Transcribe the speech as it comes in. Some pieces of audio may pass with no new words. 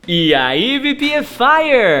E aí,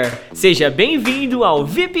 VPFire! Seja bem-vindo ao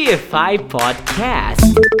VPFI Podcast.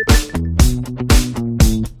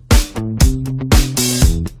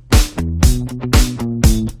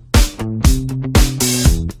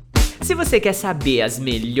 Se você quer saber as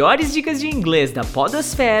melhores dicas de inglês da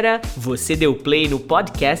podosfera, você deu play no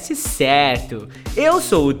podcast certo. Eu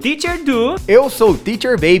sou o Teacher Du. Eu sou o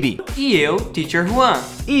Teacher Baby. E eu, Teacher Juan.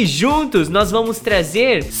 E juntos nós vamos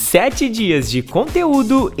trazer 7 dias de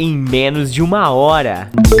conteúdo em menos de 1 hora.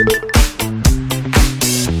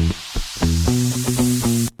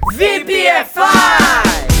 VPFI!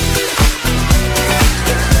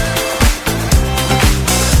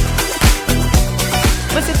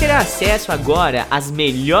 Você terá acesso agora às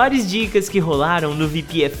melhores dicas que rolaram no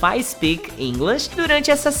VPFI Speak English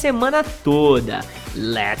durante essa semana toda.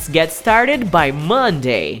 Let's get started by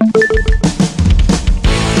Monday.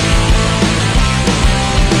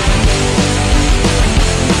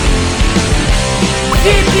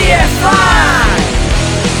 VPFI!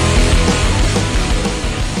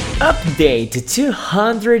 Update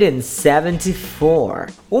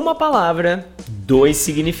 274. Uma palavra, 2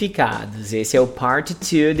 significados. Esse é o part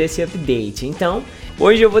 2 desse update. Então,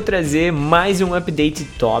 hoje eu vou trazer mais um update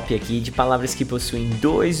top aqui de palavras que possuem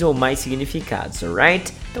 2 ou mais significados,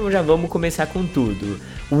 alright? Então já vamos começar com tudo.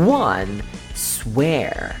 1.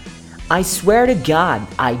 Swear. I swear to God,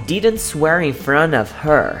 I didn't swear in front of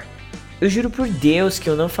her. Eu juro por Deus que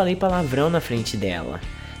eu não falei palavrão na frente dela.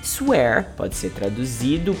 Swear pode ser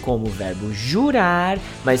traduzido como o verbo jurar,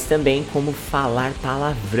 mas também como falar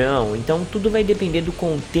palavrão. Então tudo vai depender do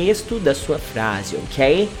contexto da sua frase,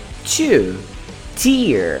 ok? 2.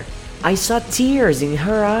 Tear. I saw tears in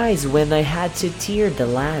her eyes when I had to tear the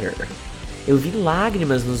letter. Eu vi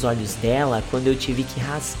lágrimas nos olhos dela quando eu tive que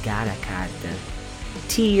rasgar a carta.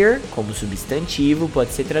 Tear, como substantivo,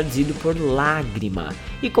 pode ser traduzido por lágrima.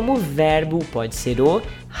 E como verbo pode ser o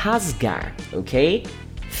rasgar, ok?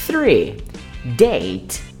 3.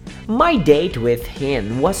 Date. My date with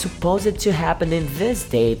him was supposed to happen in this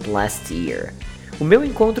date last year. O meu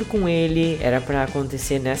encontro com ele era para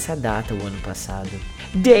acontecer nessa data o ano passado.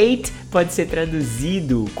 Date pode ser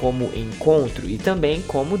traduzido como encontro e também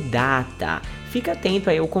como data. Fica atento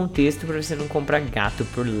aí ao contexto para você não comprar gato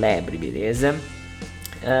por lebre, beleza?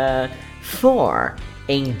 4.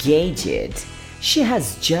 Engaged. She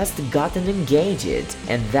has just gotten engaged,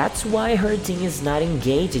 and that's why her team is not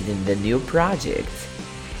engaged in the new project.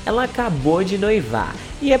 Ela acabou de noivar,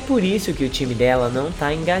 e é por isso que o time dela não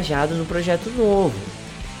está engajado no projeto novo.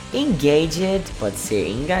 Engaged pode ser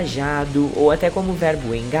engajado, ou até como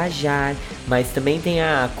verbo engajar, mas também tem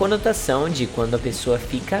a conotação de quando a pessoa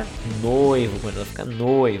fica noivo, quando ela fica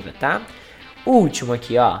noiva, tá? Último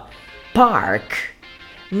aqui, ó. Park.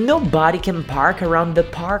 Nobody can park around the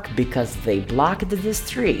park because they blocked the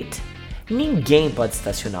street. Ninguém pode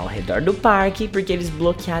estacionar ao redor do parque porque eles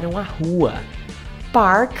bloquearam a rua.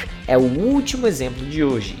 Park é o último exemplo de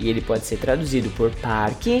hoje e ele pode ser traduzido por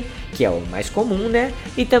parque, que é o mais comum, né?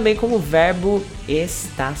 E também como verbo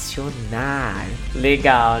estacionar.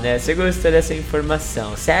 Legal, né? Você gostou dessa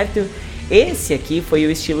informação, certo? Esse aqui foi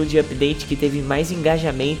o estilo de update que teve mais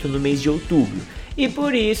engajamento no mês de outubro. E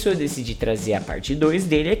por isso eu decidi trazer a parte 2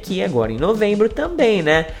 dele aqui agora em novembro também,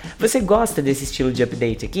 né? Você gosta desse estilo de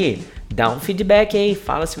update aqui? Dá um feedback aí,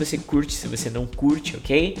 fala se você curte, se você não curte,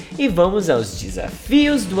 ok? E vamos aos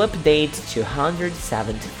desafios do update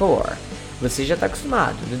 274. Você já tá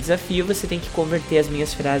acostumado, no desafio você tem que converter as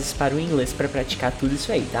minhas frases para o inglês para praticar tudo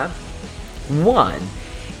isso aí, tá? 1.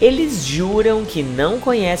 Eles juram que não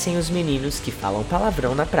conhecem os meninos que falam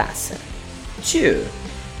palavrão na praça. 2.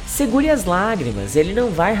 Segure as lágrimas, ele não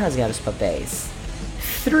vai rasgar os papéis.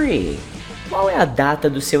 3. Qual é a data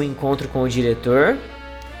do seu encontro com o diretor?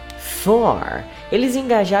 4. Eles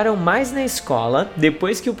engajaram mais na escola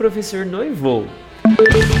depois que o professor noivou.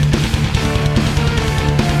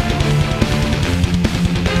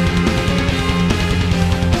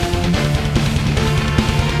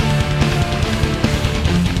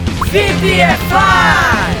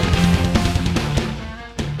 VPFI!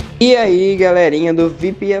 E aí, galerinha do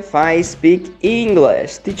VPFI Speak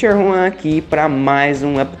English, Teacher Juan aqui para mais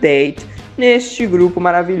um update neste grupo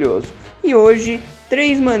maravilhoso. E hoje,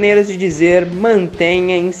 3 maneiras de dizer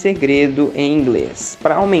mantenha em segredo em inglês,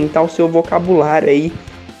 para aumentar o seu vocabulário aí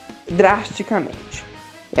drasticamente.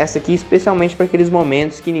 Essa aqui especialmente para aqueles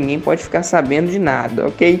momentos que ninguém pode ficar sabendo de nada,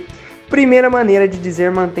 ok? Primeira maneira de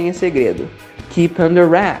dizer mantenha segredo, keep under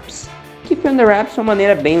wraps. Keep under wraps é uma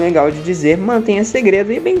maneira bem legal de dizer mantenha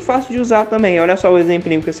segredo e bem fácil de usar também. Olha só o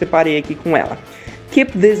exemplinho que eu separei aqui com ela.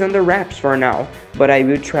 Keep this under wraps for now, but I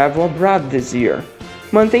will travel abroad this year.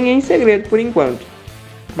 Mantenha em segredo por enquanto.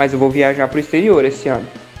 mas eu vou viajar para o exterior esse ano.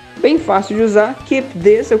 Bem fácil de usar. Keep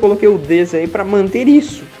this, eu coloquei o this aí para manter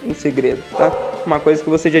isso em segredo, tá? Uma coisa que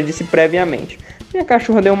você já disse previamente. Minha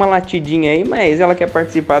cachorra deu uma latidinha aí, mas ela quer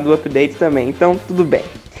participar do update também, então tudo bem.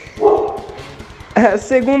 A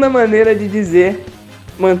segunda maneira de dizer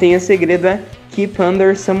mantenha segredo é keep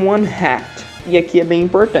under someone's hat. E aqui é bem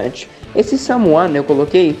importante. Esse someone eu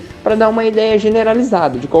coloquei para dar uma ideia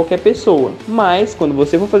generalizada de qualquer pessoa. Mas quando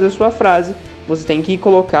você for fazer sua frase, você tem que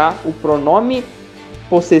colocar o pronome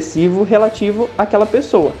possessivo relativo àquela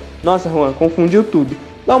pessoa. Nossa, Juan, confundiu tudo.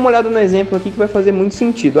 Dá uma olhada no exemplo aqui que vai fazer muito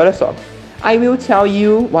sentido. Olha só. I will tell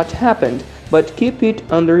you what happened, but keep it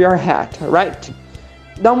under your hat, right?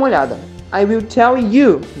 Dá uma olhada. I will tell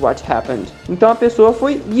you what happened. Então a pessoa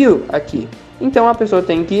foi you aqui. Então a pessoa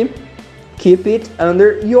tem que keep it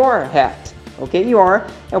under your hat. Ok? Your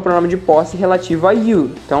é o pronome de posse relativo a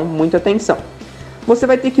you. Então, muita atenção. Você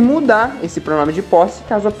vai ter que mudar esse pronome de posse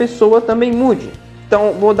caso a pessoa também mude.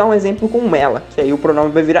 Então, vou dar um exemplo com ela, que aí o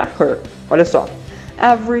pronome vai virar her. Olha só.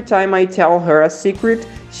 Every time I tell her a secret,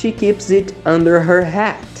 she keeps it under her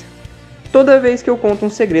hat. Toda vez que eu conto um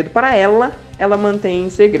segredo para ela, ela mantém em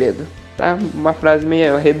segredo. Tá? Uma frase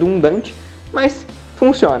meio redundante, mas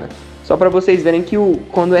funciona. Só para vocês verem que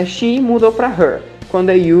quando é she, mudou para her. Quando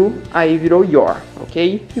é you, aí virou your,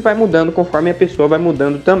 ok? E vai mudando conforme a pessoa vai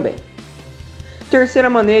mudando também. Terceira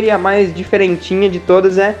maneira e a mais diferentinha de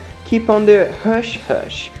todas é keep on the hush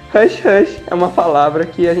hush. Hush hush é uma palavra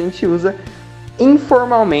que a gente usa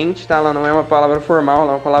informalmente, tá? Ela não é uma palavra formal,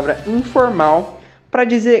 ela é uma palavra informal para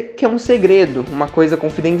dizer que é um segredo, uma coisa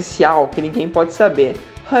confidencial que ninguém pode saber.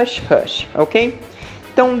 Hush hush, ok?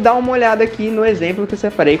 Então dá uma olhada aqui no exemplo que eu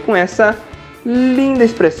separei com essa linda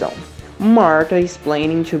expressão. Martha is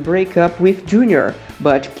planning to break up with Junior,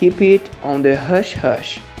 but keep it on the hush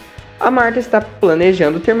hush. A Martha está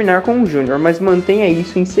planejando terminar com o Junior, mas mantenha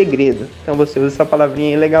isso em segredo. Então você usa essa palavrinha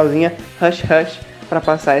aí legalzinha, hush hush, para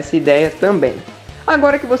passar essa ideia também.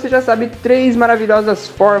 Agora que você já sabe 3 maravilhosas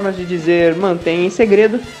formas de dizer mantenha em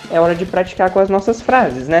segredo, é hora de praticar com as nossas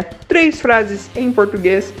frases, né? 3 frases em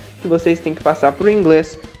português que vocês têm que passar para o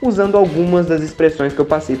inglês usando algumas das expressões que eu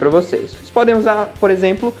passei para vocês. Vocês podem usar, por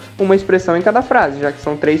exemplo, uma expressão em cada frase, já que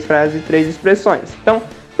são 3 frases e 3 expressões. Então,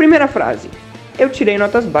 primeira frase. Eu tirei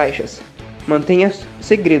notas baixas. Mantenha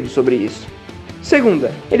segredo sobre isso.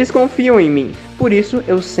 Segunda. Eles confiam em mim. Por isso,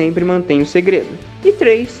 eu sempre mantenho segredo. E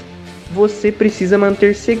 3. Você precisa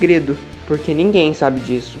manter segredo, porque ninguém sabe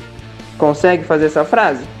disso. Consegue fazer essa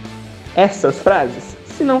frase? Essas frases?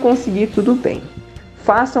 Se não conseguir, tudo bem.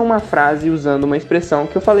 Faça uma frase usando uma expressão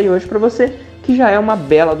que eu falei hoje para você, que já é uma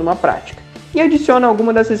bela de uma prática. E adicione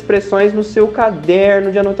alguma dessas expressões no seu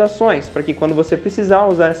caderno de anotações, para que quando você precisar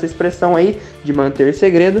usar essa expressão aí de manter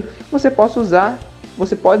segredo, você possa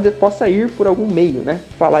ir por algum meio, né?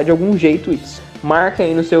 Falar de algum jeito isso. Marca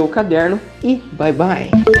aí no seu caderno e bye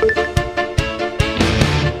bye!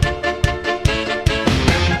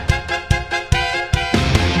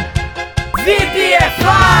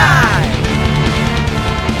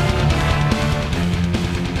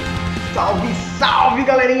 Salve, salve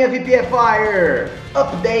galerinha VPFire!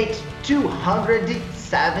 Update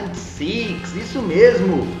 276, isso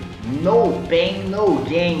mesmo, no pain, no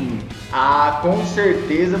gain. Ah, com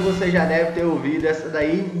certeza você já deve ter ouvido essa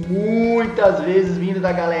daí muitas vezes vindo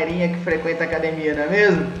da galerinha que frequenta a academia, não é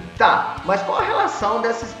mesmo? Tá, mas qual a relação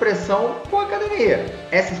dessa expressão com a academia?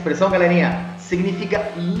 Essa expressão, galerinha,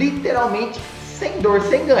 significa literalmente sem dor,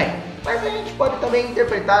 sem ganho. Mas a gente pode também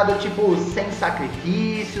interpretar do tipo sem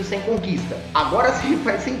sacrifício, sem conquista. Agora sim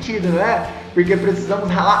faz sentido, não é? Porque precisamos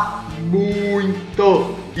ralar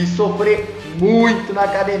muito e sofrer muito na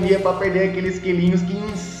academia para perder aqueles quilinhos que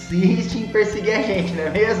insistem em perseguir a gente, não é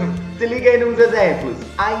mesmo? Se liga aí nos exemplos.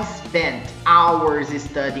 I spent hours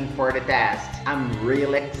studying for the test. I'm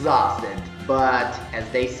really exhausted. But, as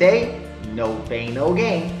they say, no pain, no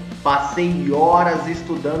gain. Passei horas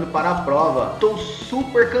estudando para a prova. Tô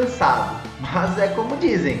super cansado. Mas é como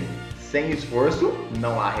dizem, sem esforço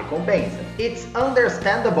não há recompensa. It's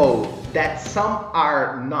understandable that some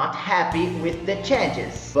are not happy with the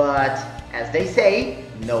changes. But, as they say,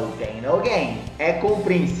 no pain, no gain. É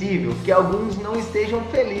compreensível que alguns não estejam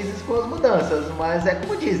felizes com as mudanças, mas é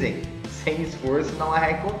como dizem, sem esforço não há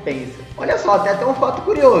recompensa. Olha só, até um fato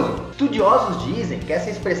curioso. Estudiosos dizem que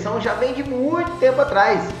essa expressão já vem de muito tempo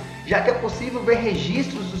atrás, já que é possível ver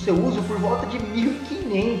registros do seu uso por volta de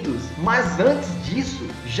 1500. Mas antes disso,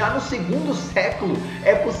 já no 2º século,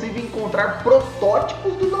 é possível encontrar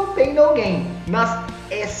protótipos do no pain, no gain nas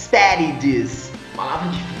Hespérides. Palavra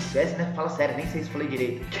difícil essa, né? Fala sério, nem sei se falei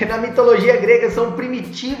direito. Que na mitologia grega são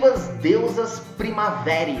primitivas deusas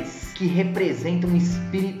primaveres, que representam um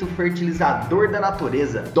espírito fertilizador da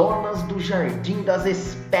natureza, donas do Jardim das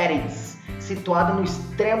Hespérides, situado no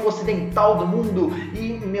extremo ocidental do mundo.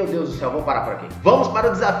 E, meu Deus do céu, vou parar por aqui. Vamos para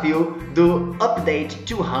o desafio do Update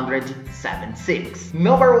 276.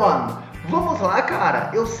 Number 1. Vamos lá, cara.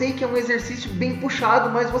 Eu sei que é um exercício bem puxado,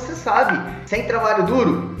 mas você sabe, sem trabalho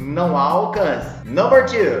duro, não há alcance. Number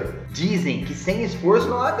 2. Dizem que sem esforço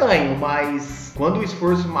não há ganho, mas quando o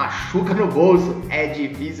esforço machuca no bolso, é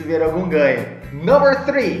difícil ver algum ganho. Number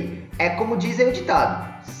 3. É como dizem o ditado,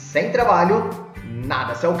 sem trabalho,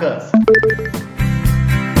 nada se alcança.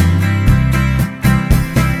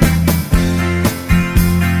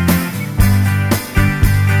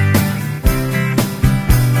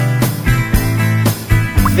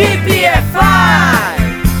 VPFI!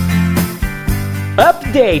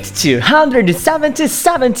 Update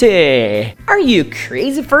 270! Are you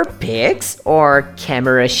crazy for pics or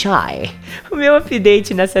camera shy? O meu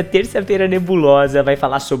update nessa terça-feira nebulosa vai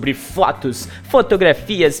falar sobre fotos,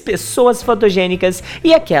 fotografias, pessoas fotogênicas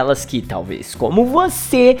e aquelas que, talvez como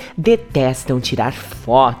você, detestam tirar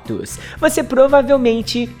fotos. Você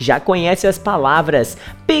provavelmente já conhece as palavras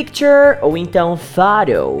picture ou então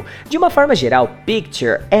photo. De uma forma geral,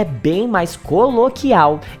 picture é bem mais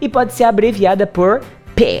coloquial e pode ser abreviada por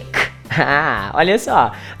pic. Ah, olha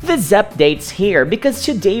só. This update's here because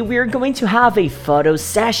today we're going to have a photo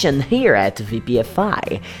session here at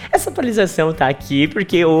VPFI. Essa atualização tá aqui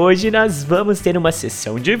porque hoje nós vamos ter uma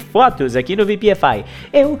sessão de fotos aqui no VPFI.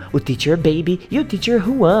 Eu, o Teacher Baby e o Teacher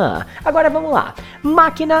Juan. Agora vamos lá.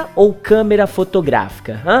 Máquina ou câmera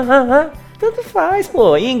fotográfica? Tanto faz,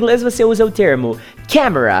 pô. Em inglês você usa o termo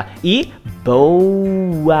camera e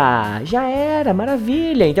boa. Já era,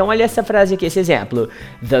 maravilha. Então olha essa frase aqui, esse exemplo.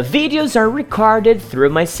 The videos are recorded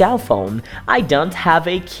through my cell phone. I don't have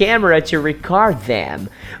a camera to record them.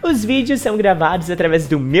 Os vídeos são gravados através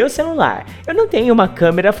do meu celular. Eu não tenho uma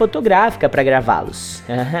câmera fotográfica para gravá-los.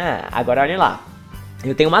 Agora olha lá.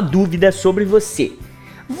 Eu tenho uma dúvida sobre você.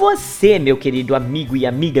 Você, meu querido amigo e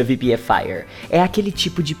amiga VPFire, é aquele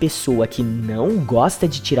tipo de pessoa que não gosta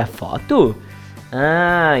de tirar foto?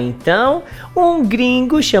 Ah, então um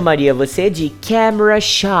gringo chamaria você de camera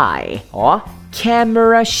shy. Ó,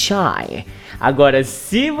 camera shy. Agora,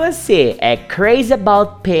 se você é crazy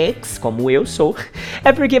about pics, como eu sou,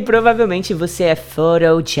 é porque provavelmente você é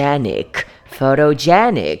photogenic.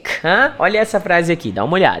 Photogenic, Olha essa frase aqui, dá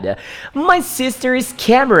uma olhada. My sister is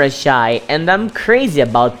camera shy and I'm crazy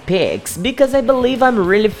about pics because I believe I'm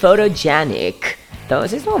really photogenic. Então,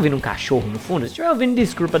 vocês estão ouvindo um cachorro no fundo? Se estiver ouvindo,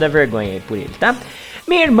 desculpa da vergonha aí por ele, tá?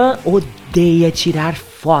 Minha irmã odeia tirar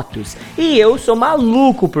fotos e eu sou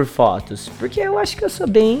maluco por fotos, porque eu acho que eu sou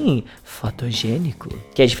bem fotogênico,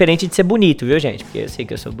 que é diferente de ser bonito, viu, gente? Porque eu sei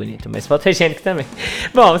que eu sou bonito, mas fotogênico também.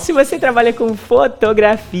 Bom, se você trabalha com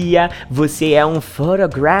fotografia, você é um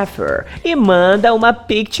photographer e manda uma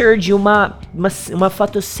picture de uma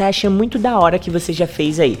photo session muito da hora que você já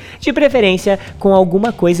fez aí, de preferência com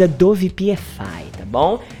alguma coisa do VPFI, tá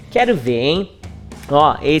bom? Quero ver, hein?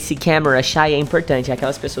 Ó, esse camera shy é importante, é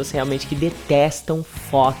aquelas pessoas realmente que detestam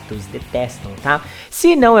fotos, detestam, tá?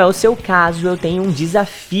 Se não é o seu caso, eu tenho um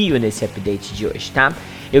desafio nesse update de hoje, tá?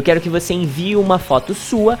 Eu quero que você envie uma foto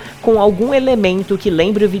sua com algum elemento que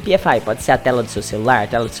lembre o VPFI. Pode ser a tela do seu celular, a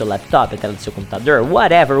tela do seu laptop, a tela do seu computador,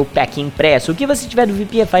 whatever, o pack impresso, o que você tiver do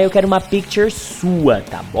VPFI, eu quero uma picture sua,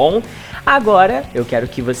 tá bom? Agora, eu quero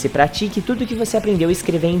que você pratique tudo que você aprendeu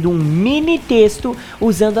escrevendo um mini texto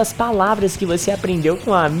usando as palavras que você aprendeu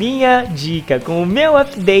com a minha dica, com o meu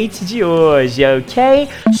update de hoje, ok?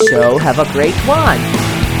 So, have a great one!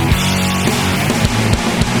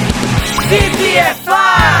 VPFI!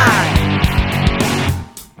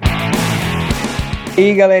 E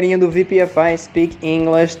aí, galerinha do VPFI Speak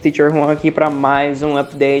English, Teacher Juan aqui para mais um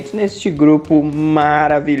update neste grupo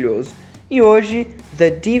maravilhoso. E hoje, the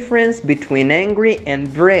difference between angry and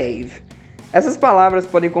brave. Essas palavras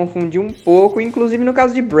podem confundir um pouco, inclusive no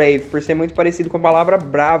caso de brave, por ser muito parecido com a palavra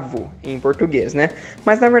bravo em português, né?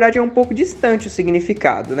 Mas na verdade é um pouco distante o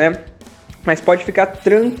significado, né? Mas pode ficar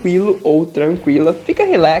tranquilo ou tranquila, fica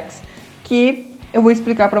relax, que eu vou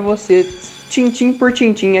explicar para você tintim por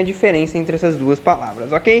tintim a diferença entre essas duas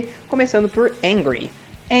palavras, ok? Começando por angry.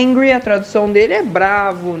 Angry, a tradução dele é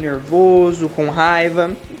bravo, nervoso, com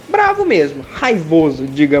raiva. Bravo mesmo, raivoso,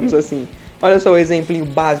 digamos assim. Olha só o exemplinho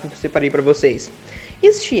básico que eu separei pra vocês.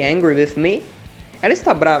 Is she angry with me? Ela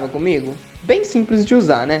está brava comigo? Bem simples de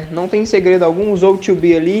usar, né? Não tem segredo algum, usou o to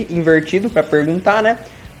be ali invertido pra perguntar, né?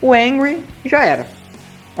 O angry já era.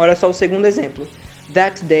 Olha só o segundo exemplo.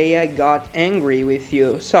 That day I got angry with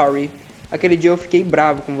you, sorry. Aquele dia eu fiquei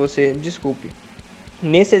bravo com você, desculpe.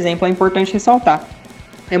 Nesse exemplo é importante ressaltar.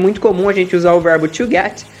 É muito comum a gente usar o verbo to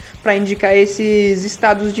get para indicar esses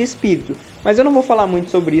estados de espírito. Mas eu não vou falar muito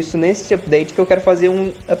sobre isso nesse update, que eu quero fazer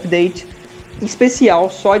um update especial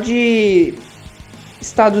só de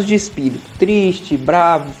estados de espírito. Triste,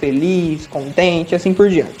 bravo, feliz, contente, assim por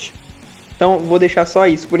diante. Então vou deixar só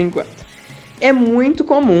isso por enquanto. É muito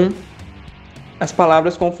comum as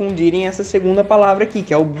palavras confundirem essa segunda palavra aqui,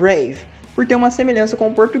 que é o brave, por ter uma semelhança com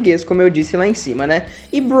o português, como eu disse lá em cima, né?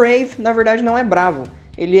 E brave, na verdade, não é bravo.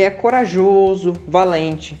 Ele é corajoso,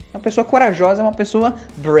 valente. Uma pessoa corajosa é uma pessoa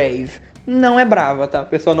brave. Não é brava, tá? A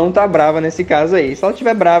pessoa não tá brava nesse caso aí. Se ela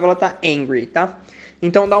estiver brava, ela tá angry, tá?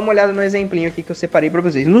 Então dá uma olhada no exemplinho aqui que eu separei pra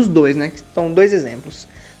vocês. Nos dois, né? Que são dois exemplos.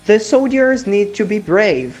 The soldiers need to be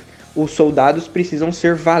brave. Os soldados precisam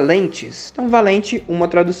ser valentes. Então, valente, uma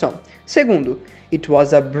tradução. Segundo, it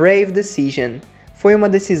was a brave decision. Foi uma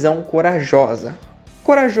decisão corajosa.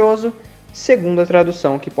 Corajoso, segunda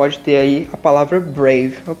tradução, que pode ter aí a palavra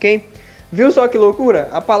brave, ok? Viu só que loucura?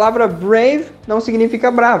 A palavra brave não significa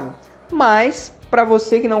bravo. Mas, para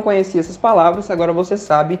você que não conhecia essas palavras, agora você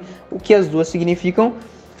sabe o que as duas significam.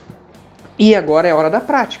 E agora é hora da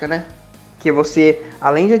prática, né? Que você,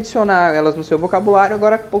 além de adicionar elas no seu vocabulário,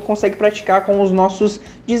 agora consegue praticar com os nossos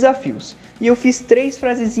desafios. E eu fiz 3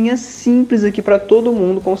 frasezinhas simples aqui para todo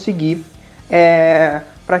mundo conseguir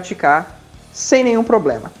praticar sem nenhum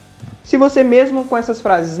problema. Se você mesmo com essas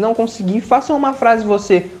frases não conseguir, faça uma frase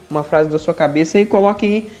uma frase da sua cabeça e coloque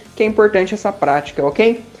aí que é importante essa prática,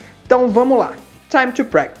 ok? Então vamos lá. Time to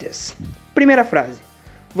practice. Primeira frase.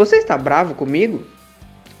 Você está bravo comigo?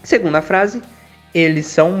 Segunda frase. Eles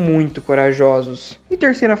são muito corajosos. E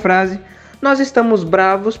terceira frase, nós estamos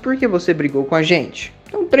bravos porque você brigou com a gente.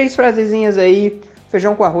 Então 3 frasezinhas aí,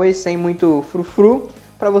 feijão com arroz, sem muito frufru,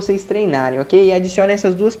 para vocês treinarem, ok? E adicione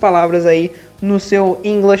essas 2 palavras aí no seu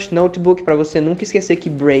English Notebook, para você nunca esquecer que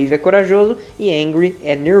brave é corajoso e angry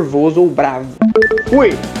é nervoso ou bravo.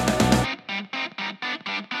 Fui!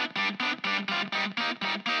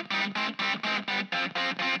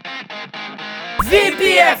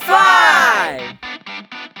 VPFI!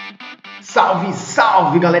 Salve,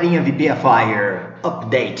 salve, galerinha VPFire!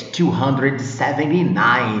 Update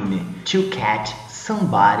 279. To catch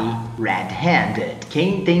somebody red-handed.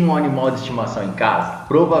 Quem tem um animal de estimação em casa,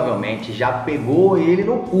 provavelmente já pegou ele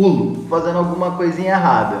no pulo, fazendo alguma coisinha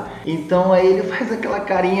errada. Então aí ele faz aquela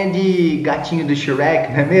carinha de gatinho do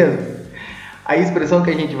Shrek, não é mesmo? A expressão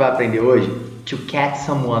que a gente vai aprender hoje, to catch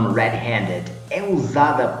someone red-handed, é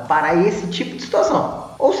usada para esse tipo de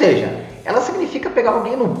situação. Ou seja, ela significa pegar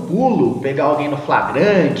alguém no pulo, pegar alguém no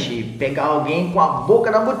flagrante, pegar alguém com a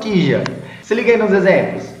boca na botija. Se liga aí nos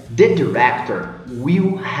exemplos. The director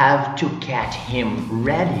will have to catch him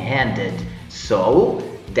red-handed so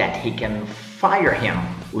that he can fire him.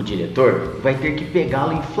 O diretor vai ter que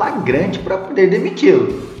pegá-lo em flagrante para poder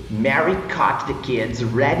demiti-lo. Mary caught the kids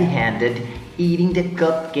red-handed eating the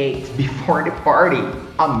cupcakes before the party.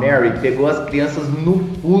 A Mary pegou as crianças no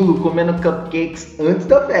pulo comendo cupcakes antes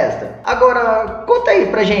da festa. Agora, conta aí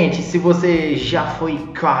pra gente se você já foi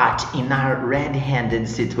caught in a red-handed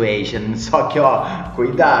situation. Só que, ó,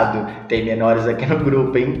 cuidado, tem menores aqui no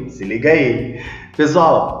grupo, hein? Se liga aí.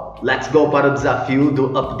 Pessoal, let's go para o desafio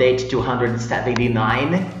do Update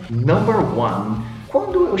 279. Number 1.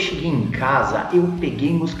 Quando eu cheguei em casa, eu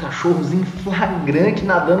peguei meus cachorros em flagrante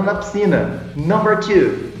nadando na piscina. Number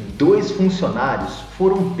 2. 2 funcionários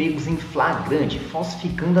foram pegos em flagrante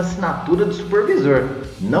falsificando a assinatura do supervisor.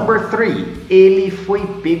 Number 3. Ele foi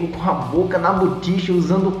pego com a boca na botija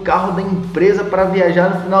usando o carro da empresa para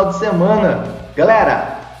viajar no final de semana.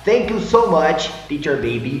 Galera, thank you so much. Teacher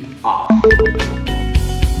Baby off.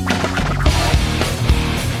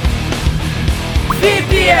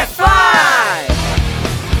 VPFI!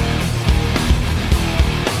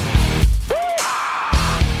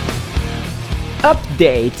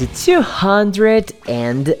 Update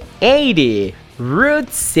 280,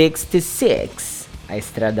 Route 66, a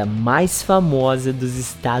estrada mais famosa dos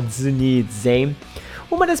Estados Unidos, hein?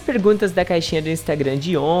 Uma das perguntas da caixinha do Instagram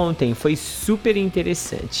de ontem foi super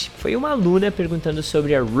interessante. Foi uma aluna perguntando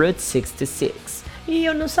sobre a Route 66 e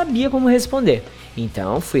eu não sabia como responder.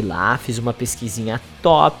 Então fui lá, fiz uma pesquisinha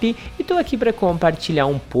top e tô aqui para compartilhar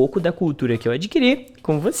um pouco da cultura que eu adquiri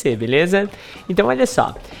com você, beleza? Então olha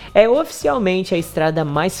só, é oficialmente a estrada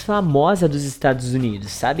mais famosa dos Estados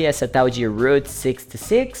Unidos, sabe essa tal de Route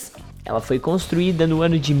 66? Ela foi construída no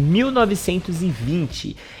ano de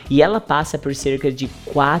 1920 e ela passa por cerca de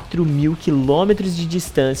 4.000 quilômetros de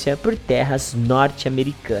distância por terras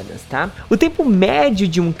norte-americanas, tá? O tempo médio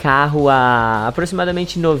de um carro a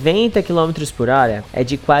aproximadamente 90 km por hora é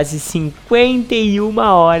de quase 51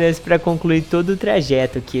 horas para concluir todo o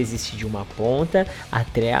trajeto que existe de uma ponta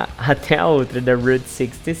até a outra da Route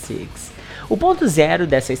 66. O ponto zero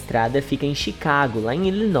dessa estrada fica em Chicago, lá em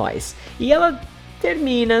Illinois, e ela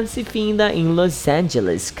se finda em Los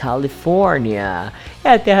Angeles, Califórnia.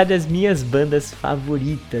 É a terra das minhas bandas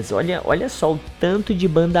favoritas. Olha só o tanto de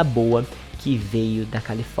banda boa que veio da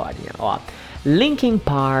Califórnia. Ó, Linkin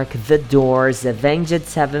Park, The Doors, Avenged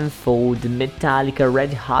Sevenfold, Metallica,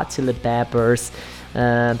 Red Hot Chili Peppers,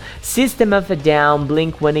 System of a Down,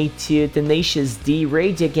 Blink-182, Tenacious D,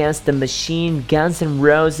 Rage Against the Machine, Guns N'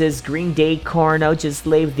 Roses, Green Day, Korn,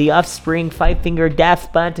 Audioslave, The Offspring, Five Finger Death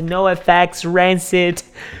Punch, NoFX, Rancid.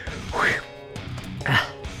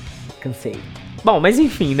 Cansei. Bom, mas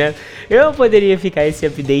enfim, né? Eu poderia ficar esse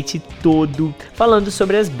update todo falando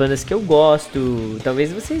sobre as bandas que eu gosto.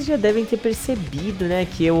 Talvez vocês já devem ter percebido, né,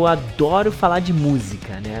 que eu adoro falar de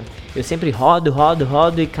música, né? Eu sempre rodo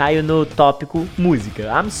e caio no tópico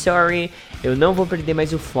música. I'm sorry, eu não vou perder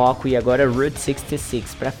mais o foco e agora Route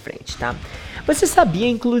 66 pra frente, tá? Você sabia,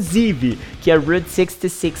 inclusive, que a Route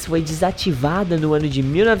 66 foi desativada no ano de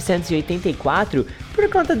 1984 por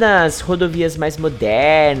conta das rodovias mais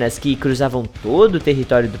modernas que cruzavam todo o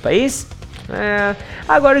território do país?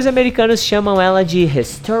 Agora os americanos chamam ela de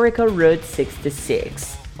Historical Route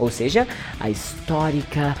 66, ou seja, a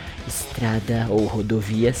histórica estrada ou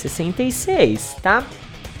rodovia 66, tá?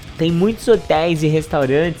 Tem muitos hotéis e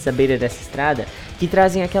restaurantes à beira dessa estrada que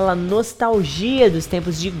trazem aquela nostalgia dos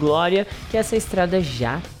tempos de glória que essa estrada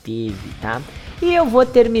já teve, tá? E eu vou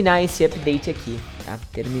terminar esse update aqui, tá?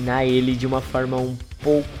 Terminar ele de uma forma um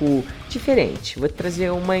pouco diferente. Vou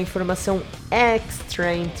trazer uma informação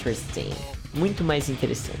extra interesting, muito mais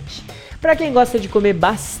interessante. Para quem gosta de comer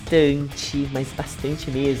bastante, mas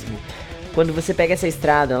bastante mesmo, quando você pega essa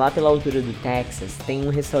estrada lá pela altura do Texas, tem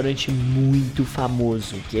um restaurante muito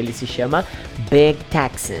famoso, que ele se chama Big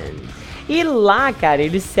Texan. E lá, cara,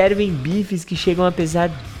 eles servem bifes que chegam a pesar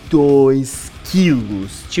 2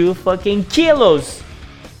 quilos. 2 fucking kilos!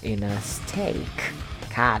 In a steak.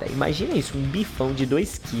 Cara, imagina isso, um bifão de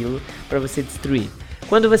 2 quilos pra você destruir.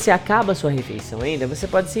 Quando você acaba a sua refeição ainda, você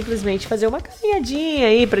pode simplesmente fazer uma caminhadinha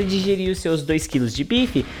aí para digerir os seus 2 quilos de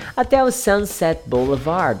bife até o Sunset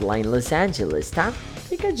Boulevard, lá em Los Angeles, tá?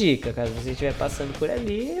 Fica a dica, caso você estiver passando por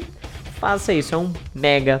ali, faça isso, é um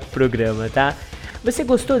mega programa, tá? Você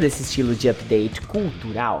gostou desse estilo de update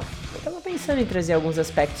cultural? Eu tava pensando em trazer alguns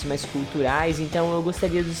aspectos mais culturais, então eu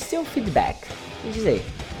gostaria do seu feedback. Me diz aí,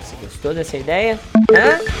 você gostou dessa ideia?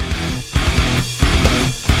 Hã?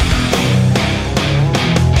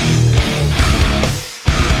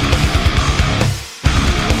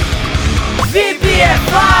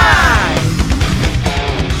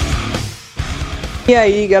 E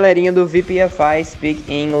aí, galerinha do VPFI Speak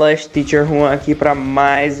English, Teacher Juan aqui para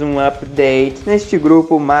mais um update neste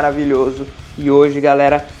grupo maravilhoso. E hoje,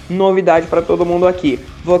 galera, novidade para todo mundo aqui,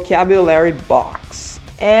 Vocabulary Box.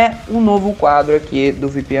 É um novo quadro aqui do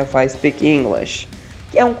VPFI Speak English,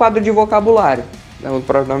 que é um quadro de vocabulário. O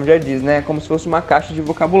próprio nome já diz, né? Como se fosse uma caixa de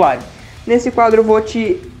vocabulário. Nesse quadro eu vou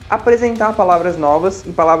te apresentar palavras novas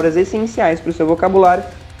e palavras essenciais para o seu vocabulário.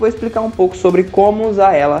 Vou explicar um pouco sobre como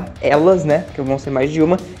usar elas, né, que vão ser mais de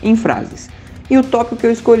uma, em frases. E o tópico que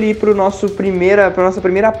eu escolhi para nossa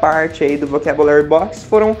primeira parte aí do Vocabulary Box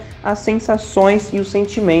foram as sensações e os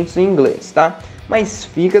sentimentos em inglês, tá? Mas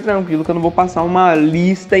fica tranquilo que eu não vou passar uma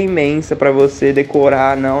lista imensa para você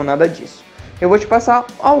decorar, não, nada disso. Eu vou te passar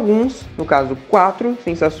alguns, no caso 4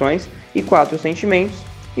 sensações e 4 sentimentos,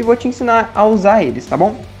 e vou te ensinar a usar eles, tá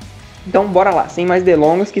bom? Então bora lá, sem mais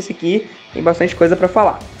delongas, que esse aqui tem bastante coisa para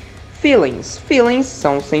falar. Feelings. Feelings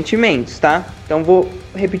são sentimentos, tá? Então vou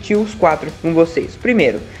repetir os 4 com vocês.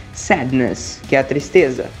 Primeiro, sadness, que é a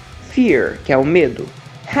tristeza. Fear, que é o medo.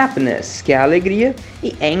 Happiness, que é a alegria.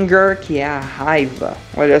 E anger, que é a raiva.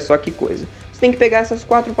 Olha só que coisa. Você tem que pegar essas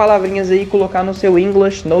 4 palavrinhas aí e colocar no seu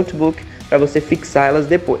English Notebook para você fixar elas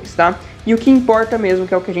depois, tá? E o que importa mesmo,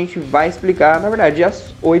 que é o que a gente vai explicar, na verdade,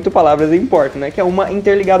 as 8 palavras importam, né? Que é uma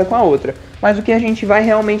interligada com a outra. Mas o que a gente vai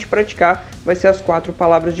realmente praticar vai ser as 4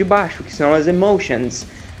 palavras de baixo, que são as emotions,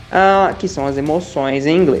 que são as emoções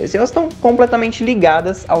em inglês. E elas estão completamente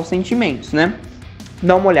ligadas aos sentimentos, né?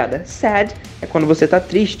 Dá uma olhada. Sad é quando você tá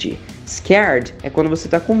triste. Scared é quando você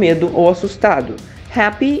tá com medo ou assustado.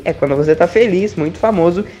 Happy é quando você tá feliz, muito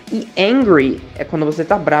famoso. E angry é quando você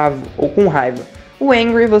tá bravo ou com raiva. O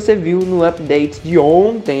angry você viu no update de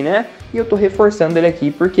ontem, né? E eu tô reforçando ele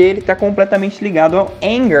aqui porque ele tá completamente ligado ao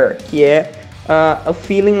anger, que é o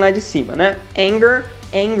feeling lá de cima, né? Anger,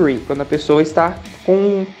 angry, quando a pessoa está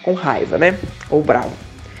com raiva, né? Ou brava.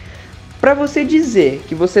 Para você dizer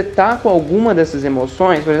que você tá com alguma dessas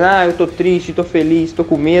emoções, por exemplo, eu tô triste, tô feliz, tô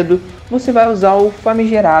com medo, você vai usar o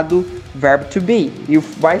famigerado verbo to be. E o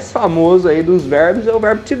mais famoso aí dos verbos é o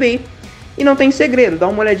verbo to be. E não tem segredo, dá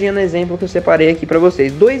uma olhadinha no exemplo que eu separei aqui para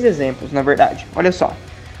vocês. 2 exemplos, na verdade. Olha só.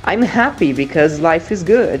 I'm happy because life is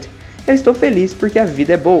good. Eu estou feliz porque a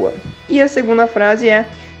vida é boa. E a segunda frase é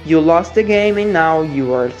You lost the game and now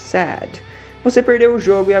you are sad. Você perdeu o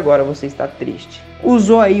jogo e agora você está triste.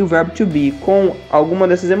 Usou aí o verbo to be com alguma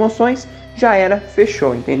dessas emoções, já era,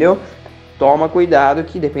 fechou, entendeu? Toma cuidado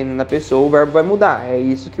que dependendo da pessoa o verbo vai mudar. É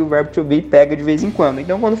isso que o verbo to be pega de vez em quando.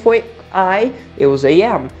 Então quando foi I, eu usei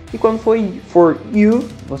am. E quando foi for you,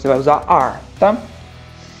 você vai usar are, tá?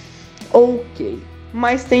 Ok.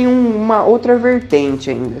 Mas tem uma outra vertente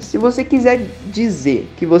ainda. Se você quiser dizer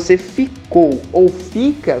que você ficou ou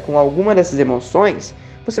fica com alguma dessas emoções,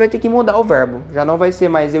 você vai ter que mudar o verbo. Já não vai ser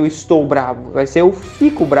mais eu estou bravo, vai ser eu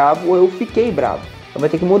fico bravo ou eu fiquei bravo. Então vai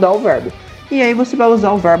ter que mudar o verbo. E aí você vai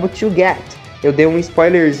usar o verbo to get. Eu dei um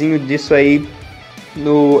spoilerzinho disso aí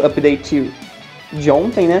no update de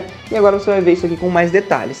ontem, né? E agora você vai ver isso aqui com mais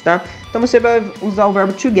detalhes, tá? Então você vai usar o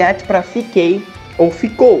verbo to get para fiquei ou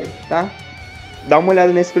ficou, tá? Dá uma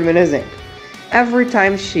olhada nesse primeiro exemplo. Every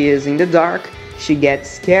time she is in the dark, she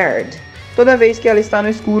gets scared. Toda vez que ela está no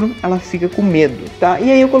escuro, ela fica com medo, tá?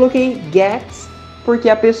 E aí eu coloquei gets porque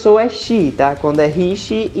a pessoa é she, tá? Quando é he,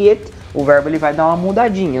 she, it, o verbo ele vai dar uma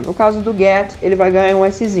mudadinha. No caso do get, ele vai ganhar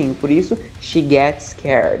um Szinho, por isso she gets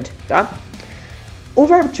scared, tá? O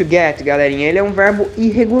verbo to get, galerinha, ele é um verbo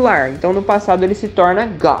irregular, então no passado ele se torna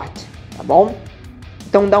got, tá bom?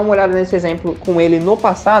 Então dá uma olhada nesse exemplo com ele no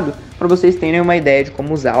passado para vocês terem uma ideia de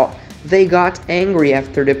como usar, ó. They got angry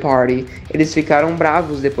after the party. Eles ficaram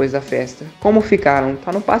bravos depois da festa. Como ficaram?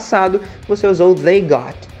 Tá no passado, você usou they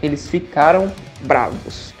got. Eles ficaram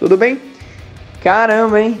bravos. Tudo bem?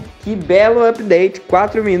 Caramba, hein? Que belo update.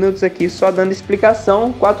 4 minutos aqui só dando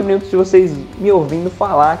explicação. 4 minutos de vocês me ouvindo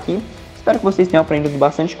falar aqui. Espero que vocês tenham aprendido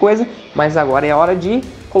bastante coisa. Mas agora é hora de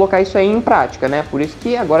colocar isso aí em prática, né? Por isso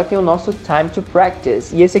que agora tem o nosso time to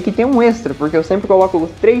practice. E esse aqui tem um extra, porque eu sempre coloco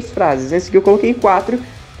 3 frases. Esse aqui eu coloquei 4,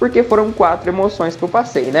 porque foram 4 emoções que eu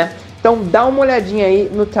passei, né? Então dá uma olhadinha aí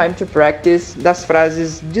no time to practice das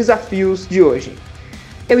frases desafios de hoje.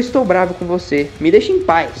 Eu estou bravo com você, me deixa em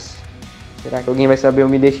paz. Será que alguém vai saber o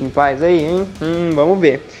me deixa em paz aí, hein? Vamos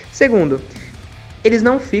ver. Segundo, eles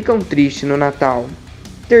não ficam tristes no Natal.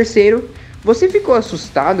 Terceiro, você ficou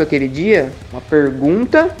assustado aquele dia? Uma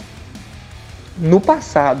pergunta no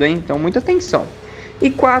passado, hein? Então muita atenção. E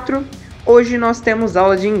 4, hoje nós temos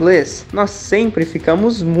aula de inglês. Nós sempre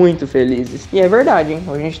ficamos muito felizes. E é verdade, hein?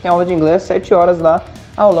 Hoje a gente tem aula de inglês, 7 horas lá,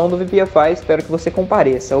 aulão do VPFI. Espero que você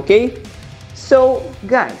compareça, ok? So,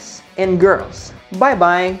 guys and girls, bye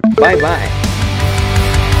bye, bye bye.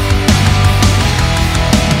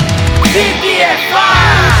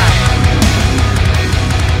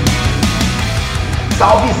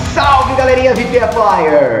 Salve, salve, galerinha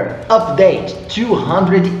VPFire! Update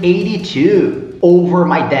 282. Over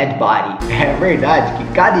my dead body. É verdade que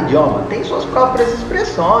cada idioma tem suas próprias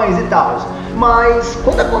expressões e tal, mas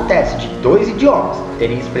quando acontece de 2 idiomas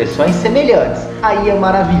terem expressões semelhantes, aí é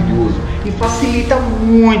maravilhoso e facilita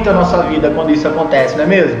muito a nossa vida quando isso acontece, não é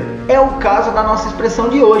mesmo? É o caso da nossa expressão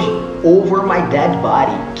de hoje, over my dead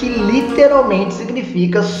body, que literalmente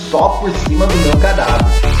significa só por cima do meu cadáver.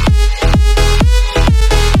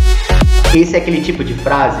 Esse é aquele tipo de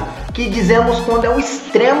frase que dizemos quando é o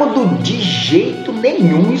extremo do de jeito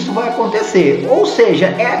nenhum isso vai acontecer. Ou seja,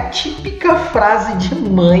 é a típica frase de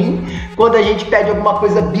mãe quando a gente pede alguma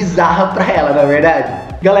coisa bizarra pra ela, não é verdade?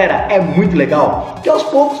 Galera, é muito legal que aos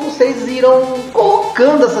poucos vocês irão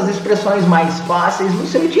colocando essas expressões mais fáceis no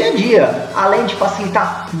seu dia a dia. Além de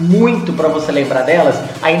facilitar muito para você lembrar delas,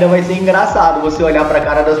 ainda vai ser engraçado você olhar para a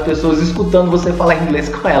cara das pessoas escutando você falar inglês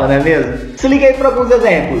com ela, não é mesmo? Se liga aí para alguns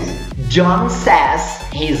exemplos. John says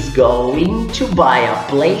he's going to buy a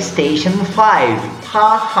PlayStation 5.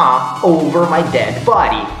 Haha, over my dead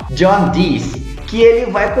body. John disse que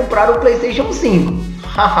ele vai comprar o PlayStation 5.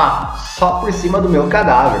 Haha, só por cima do meu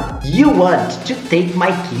cadáver. You want to take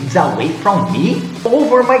my kids away from me?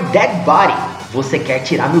 Over my dead body. Você quer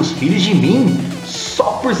tirar meus filhos de mim?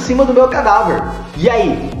 Só por cima do meu cadáver. E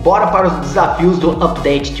aí, bora para os desafios do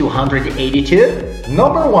Update 282?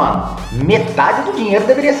 Number 1. Metade do dinheiro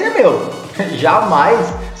deveria ser meu.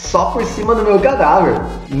 Jamais só por cima do meu cadáver.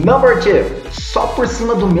 Number 2, só por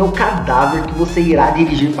cima do meu cadáver que você irá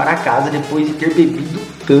dirigir para casa depois de ter bebido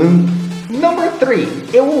tanto. Number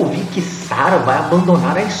 3, eu ouvi que Sarah vai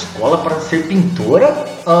abandonar a escola para ser pintora?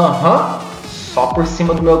 Só por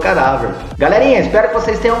cima do meu cadáver. Galerinha, espero que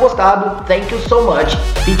vocês tenham gostado. Thank you so much.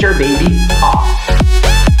 Teacher Baby off.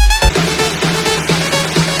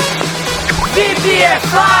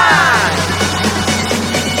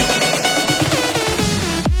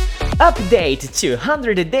 Update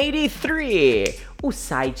 283, o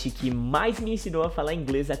site que mais me ensinou a falar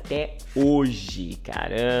inglês até hoje.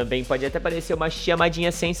 Caramba, hein? Pode até parecer uma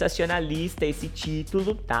chamadinha sensacionalista esse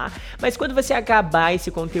título, tá? Mas quando você acabar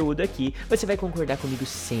esse conteúdo aqui, você vai concordar comigo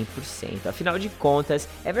 100%. Afinal de contas,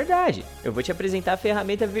 é verdade. Eu vou te apresentar a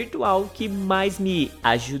ferramenta virtual que mais me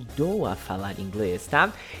ajudou a falar inglês,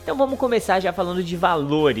 tá? Então vamos começar já falando de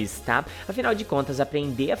valores, tá? Afinal de contas,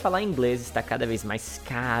 aprender a falar inglês está cada vez mais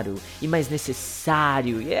caro e mais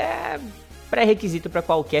necessário. E é pré-requisito para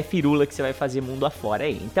qualquer firula que você vai fazer mundo afora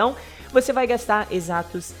aí. Então, você vai gastar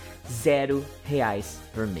exatos R$0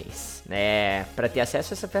 por mês. Para ter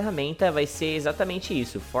acesso a essa ferramenta vai ser exatamente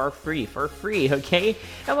isso, for free, ok?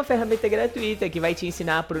 É uma ferramenta gratuita que vai te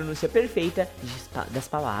ensinar a pronúncia perfeita das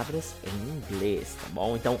palavras em inglês, tá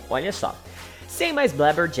bom? Então, olha só. Sem mais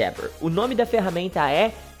blabber jabber, o nome da ferramenta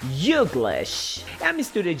é Inglês. É a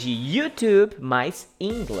mistura de YouTube mais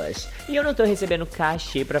English. E eu não tô recebendo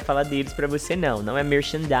cachê pra falar deles pra você não é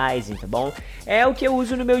merchandising, tá bom? É o que eu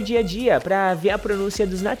uso no meu dia a dia pra ver a pronúncia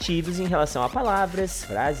dos nativos em relação a palavras,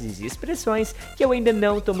 frases e expressões que eu ainda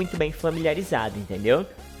não tô muito bem familiarizado, entendeu?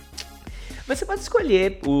 Você pode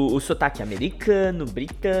escolher o sotaque americano,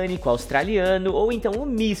 britânico, australiano ou então o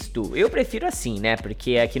misto. Eu prefiro assim, né?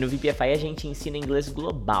 Porque aqui no VPFI a gente ensina inglês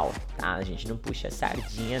global, tá? A gente não puxa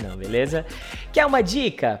sardinha não, beleza? Quer uma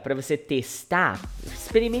dica para você testar?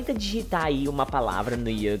 Experimenta digitar aí uma palavra no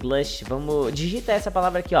Inglês. Vamos digitar essa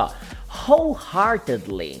palavra aqui, ó.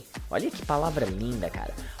 Wholeheartedly. Olha que palavra linda,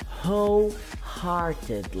 cara.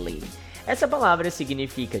 Wholeheartedly. Essa palavra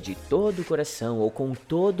significa de todo o coração ou com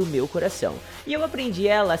todo o meu coração. E eu aprendi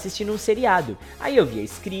ela assistindo um seriado. Aí eu vi a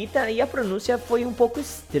escrita e a pronúncia foi um pouco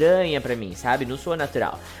estranha pra mim, sabe? Não soa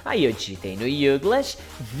natural. Aí eu digitei no Inglês,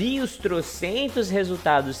 vi os trocentos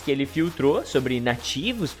resultados que ele filtrou sobre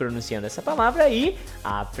nativos pronunciando essa palavra e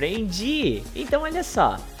aprendi. Então olha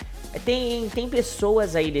só. Tem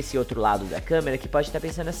pessoas aí desse outro lado da câmera que pode estar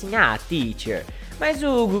pensando assim, teacher, mas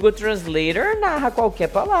o Google Translator narra qualquer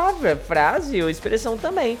palavra, frase ou expressão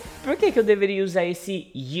também. Por que eu deveria usar esse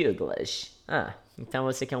Inglês? Então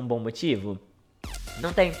você quer um bom motivo?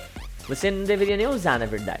 Não tem. Você não deveria nem usar, na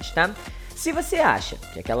verdade, tá? Se você acha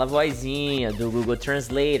que aquela vozinha do Google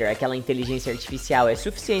Translator, aquela inteligência artificial é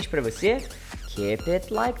suficiente pra você, keep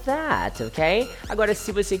it like that, ok? Agora,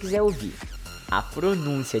 se você quiser ouvir a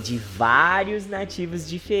pronúncia de vários nativos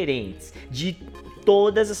diferentes, de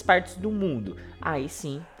todas as partes do mundo, aí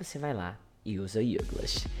sim você vai lá e usa o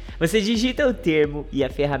Inglês. Você digita o termo e a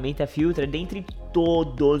ferramenta filtra dentre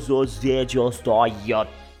todos os vídeos do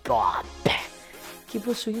YouTube que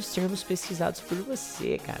possuem os termos pesquisados por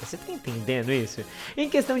você, cara. Você tá entendendo isso? Em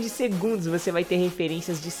questão de segundos, você vai ter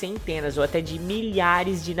referências de centenas ou até de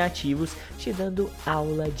milhares de nativos te dando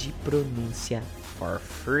aula de pronúncia for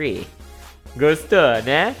free. Gostou,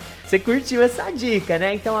 né? Você curtiu essa dica,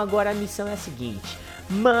 né? Então agora a missão é a seguinte: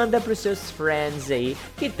 manda pros seus friends aí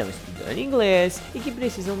que estão estudando inglês e que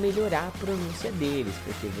precisam melhorar a pronúncia deles,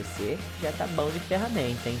 porque você já tá bom de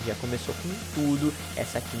ferramenta, hein? Já começou com tudo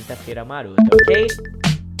essa quinta-feira marota, ok?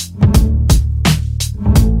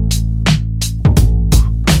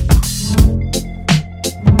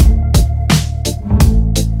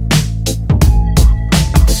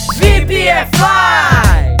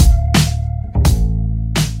 VPFI!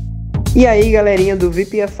 E aí, galerinha do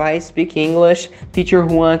VPFI Speak English, Teacher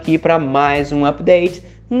Juan aqui para mais um update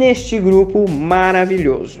neste grupo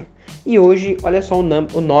maravilhoso. E hoje, olha só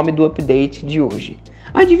o nome do update de hoje.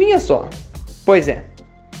 Adivinha só? Pois é,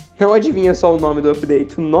 não adivinha só o nome do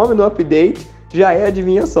update. O nome do update já é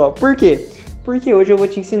adivinha só. Por quê? Porque hoje eu vou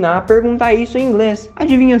te ensinar a perguntar isso em inglês.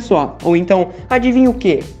 Adivinha só? Ou então, adivinha o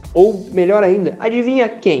quê? Ou melhor ainda, adivinha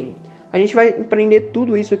quem? A gente vai aprender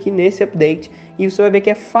tudo isso aqui nesse update e você vai ver que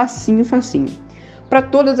é facinho. Para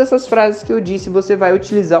todas essas frases que eu disse, você vai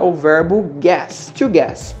utilizar o verbo guess, to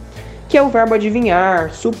guess, que é o verbo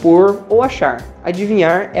adivinhar, supor ou achar.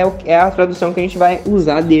 Adivinhar é a tradução que a gente vai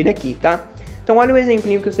usar dele aqui, tá? Então olha o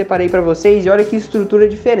exemplinho que eu separei para vocês e olha que estrutura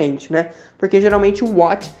diferente, né? Porque geralmente o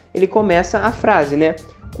what, ele começa a frase, né?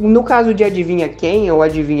 No caso de adivinha quem ou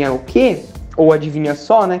adivinha o quê, ou adivinha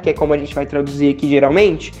só, né? Que é como a gente vai traduzir aqui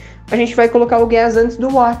geralmente. a gente vai colocar o guess antes do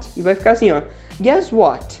what. E vai ficar assim, ó. Guess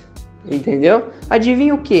what? Entendeu?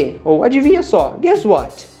 Adivinha o quê? Ou adivinha só. Guess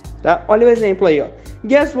what? Tá? Olha o exemplo aí, ó.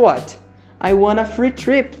 Guess what? I won a free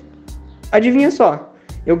trip. Adivinha só.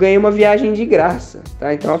 Eu ganhei uma viagem de graça,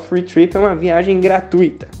 tá? Então a free trip é uma viagem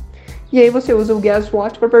gratuita. E aí você usa o guess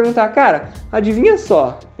what para perguntar, cara, adivinha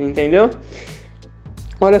só, entendeu?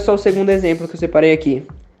 Olha só o segundo exemplo que eu separei aqui.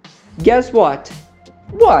 Guess what?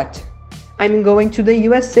 What? I'm going to the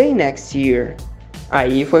USA next year.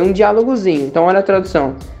 Aí foi um diálogozinho, então olha a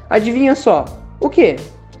tradução. Adivinha só, o quê?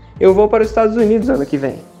 Eu vou para os Estados Unidos ano que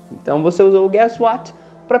vem. Então você usou o guess what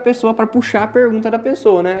para a pessoa, para puxar a pergunta da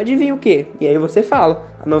pessoa, né? Adivinha o quê? E aí você fala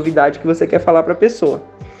a novidade que você quer falar para a pessoa.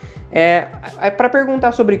 Para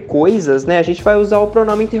perguntar sobre coisas, né? A gente vai usar o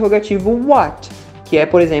pronome interrogativo what, que é,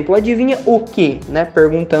 por exemplo, adivinha o quê, né?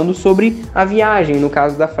 Perguntando sobre a viagem, no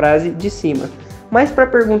caso da frase de cima. Mas para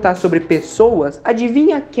perguntar sobre pessoas,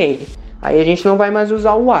 adivinha quem? Aí a gente não vai mais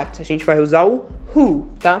usar o what, a gente vai usar o who,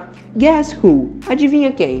 tá? Guess who?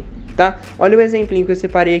 Adivinha quem? Tá? Olha o exemplinho que eu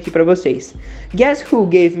separei aqui para vocês. Guess who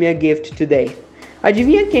gave me a gift today?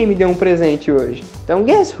 Adivinha quem me deu um presente hoje? Então,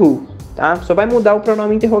 guess who, tá? Só vai mudar o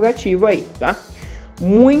pronome interrogativo aí, tá?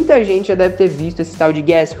 Muita gente já deve ter visto esse tal de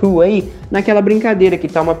guess who aí, naquela brincadeira que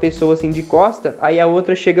tá uma pessoa assim de costa, aí a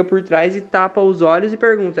outra chega por trás e tapa os olhos e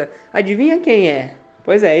pergunta, adivinha quem é?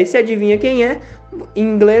 Pois é, esse adivinha quem é, em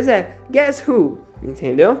inglês é guess who,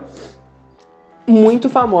 entendeu? Muito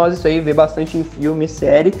famoso isso aí, vê bastante em filme,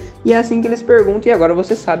 série, e é assim que eles perguntam, e agora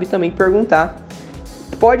você sabe também perguntar.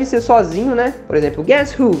 Pode ser sozinho, né? Por exemplo,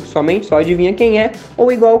 guess who? Somente só adivinha quem é,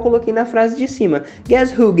 ou igual eu coloquei na frase de cima.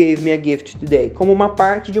 Guess who gave me a gift today? Como uma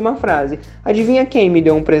parte de uma frase. Adivinha quem me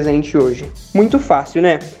deu um presente hoje? Muito fácil,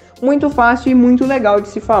 né? Muito fácil e muito legal de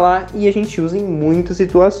se falar, e a gente usa em muitas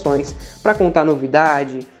situações. Para contar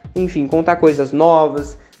novidade, enfim, contar coisas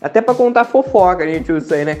novas, até pra contar fofoca a gente usa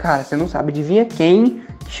isso aí, né, cara? Você não sabe, adivinha quem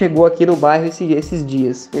chegou aqui no bairro esses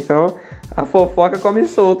dias. Então, a fofoca come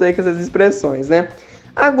solta aí com essas expressões, né?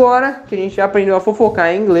 Agora que a gente já aprendeu a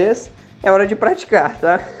fofocar em inglês, é hora de praticar,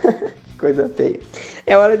 tá? Que coisa feia.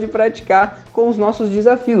 É hora de praticar com os nossos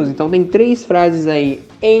desafios. Então tem 3 frases aí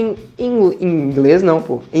em inglês, não,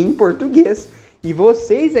 pô, em português. E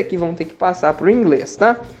vocês aqui vão ter que passar pro inglês,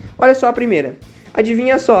 tá? Olha só a primeira.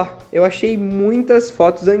 Adivinha só, eu achei muitas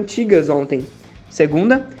fotos antigas ontem.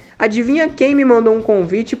 Segunda, adivinha quem me mandou um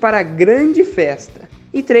convite para a grande festa.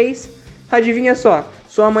 E 3, adivinha só,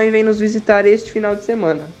 sua mãe vem nos visitar este final de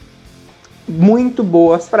semana. Muito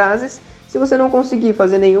boas frases. Se você não conseguir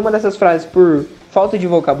fazer nenhuma dessas frases por falta de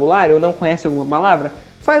vocabulário ou não conhece alguma palavra,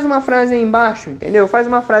 faz uma frase aí embaixo, entendeu? Faz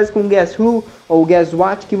uma frase com guess who ou guess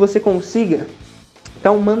what que você consiga.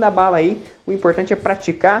 Então manda bala aí, o importante é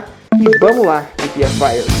praticar. E vamos lá,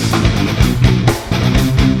 VPFires.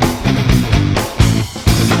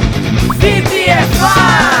 VPFire!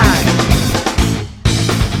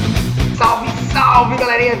 Salve, salve,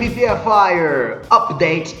 galerinha VPFire!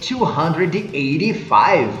 Update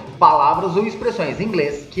 285. Palavras ou expressões em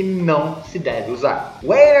inglês que não se deve usar.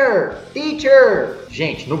 Waiter, teacher.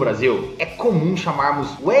 Gente, no Brasil é comum chamarmos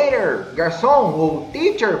waiter, garçom ou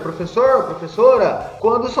teacher, professor, professora,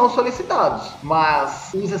 quando são solicitados.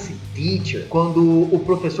 Mas usa-se teacher quando o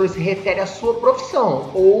professor se refere à sua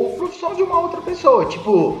profissão ou profissão de uma outra pessoa,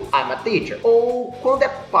 tipo I'm a teacher. Ou quando é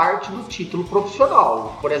parte do título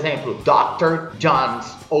profissional. Por exemplo, Dr.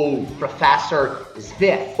 Jones ou Professor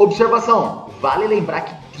Smith. Observação, vale lembrar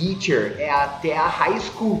que teacher é até a high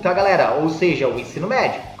school, tá, galera? Ou seja, o ensino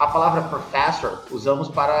médio. A palavra professor usamos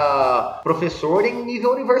para professor em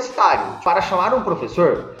nível universitário. Para chamar um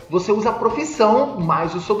professor, você usa a profissão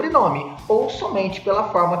mais o sobrenome, ou somente pela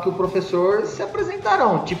forma que o professor se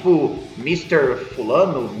apresentarão, tipo Mr.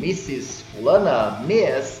 Fulano, Mrs. Fulana,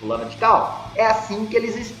 Miss Fulana de tal. É assim que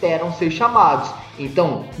eles esperam ser chamados.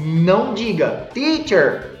 Então, não diga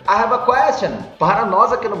Teacher, I have a question. Para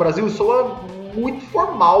nós aqui no Brasil, soa muito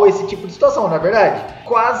formal esse tipo de situação, não é verdade?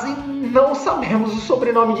 Quase não sabemos o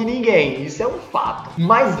sobrenome de ninguém, isso é um fato.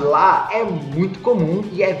 Mas lá é muito comum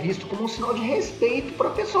e é visto como um sinal de respeito para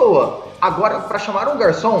a pessoa. Agora, para chamar um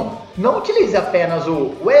garçom, não utilize apenas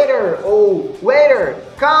o waiter ou waiter,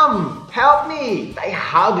 come, help me. Tá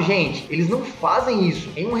errado, gente. Eles não fazem isso.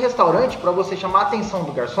 Em um restaurante, para você chamar a atenção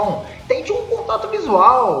do garçom, tente um contato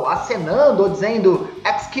visual, acenando ou dizendo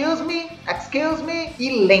excuse me,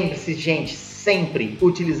 e lembre-se, gente, sempre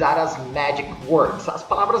utilizar as magic words, as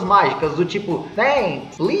palavras mágicas do tipo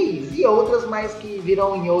thanks, please e outras mais que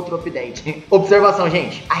virão em outro update. Observação,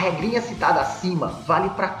 gente, a regrinha citada acima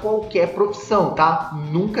vale para qualquer profissão, tá?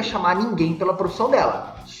 Nunca chamar ninguém pela profissão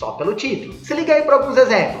dela. só pelo título. Se liga aí para alguns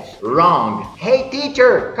exemplos. Wrong. Hey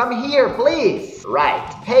teacher, come here please. Right.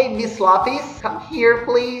 Hey Miss Lopes, come here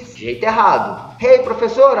please. Jeito errado. Hey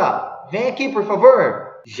professora, vem aqui por favor.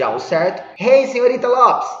 Já o certo. Hey senhorita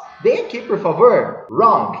Lopes, vem aqui por favor.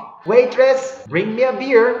 Wrong. Waitress, bring me a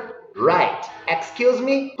beer. Right. Excuse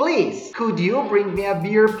me, please. Could you bring me a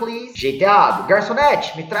beer, please? Jeito errado.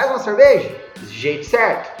 Garçonete, me traz uma cerveja? Jeito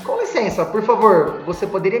certo. Com licença, por favor, você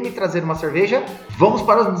poderia me trazer uma cerveja? Vamos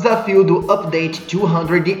para o desafio do Update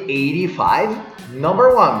 285.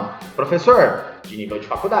 Number 1. Professor, de nível de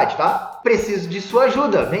faculdade, tá? Preciso de sua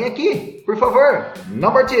ajuda. Vem aqui, por favor.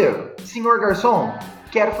 Number 2. Senhor garçom,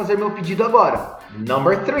 quero fazer meu pedido agora.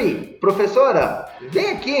 Number 3. Professora,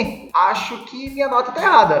 vem aqui. Acho que minha nota tá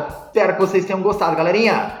errada. Espero que vocês tenham gostado,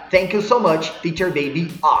 galerinha. Thank you so much, Teacher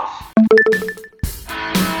Baby Off.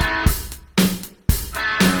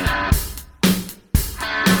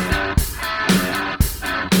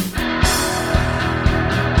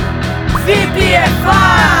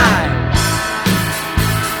 VPFI!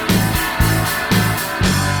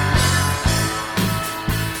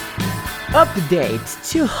 Update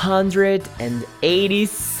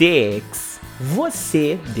 286.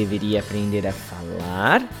 Você deveria aprender a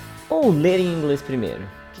falar ou ler em inglês primeiro?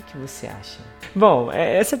 O que você acha? Bom,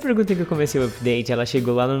 essa pergunta que eu comecei o update, ela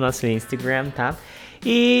chegou lá no nosso Instagram, tá?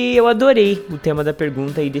 E eu adorei o tema da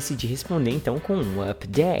pergunta e decidi responder então com um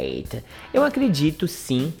update. Eu acredito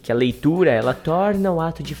sim que a leitura, ela torna o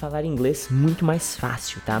ato de falar inglês muito mais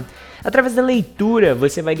fácil, tá? Através da leitura,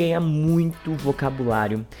 você vai ganhar muito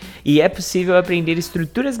vocabulário. E é possível aprender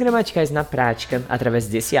estruturas gramaticais na prática através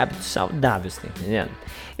desse hábito saudável, você tá entendendo?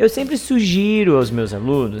 Eu sempre sugiro aos meus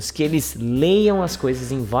alunos que eles leiam as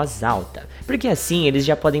coisas em voz alta, porque assim eles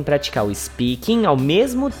já podem praticar o speaking ao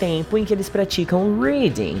mesmo tempo em que eles praticam o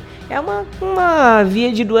reading. É uma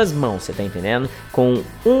via de duas mãos, você tá entendendo? Com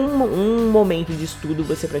um momento de estudo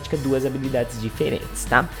você pratica duas habilidades diferentes,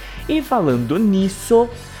 tá? E falando nisso,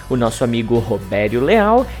 o nosso amigo Robério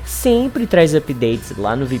Leal sempre traz updates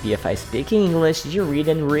lá no VPFI Speak English de Read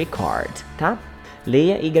and Record, tá?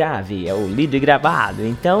 Leia e grave, é o lido e gravado.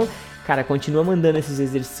 Então, cara, continua mandando esses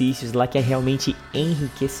exercícios lá que é realmente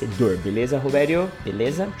enriquecedor, beleza, Robério?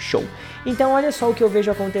 Beleza? Show! Então, olha só o que eu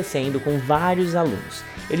vejo acontecendo com vários alunos.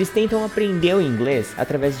 Eles tentam aprender o inglês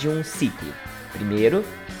através de um ciclo. Primeiro,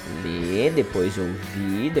 ler, depois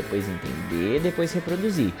ouvir, depois entender, depois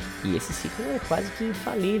reproduzir. E esse ciclo é quase que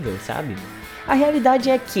infalível, sabe? A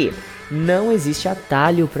realidade é que não existe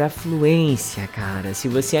atalho para fluência, cara. Se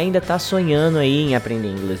você ainda tá sonhando aí em aprender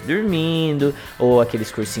inglês dormindo, ou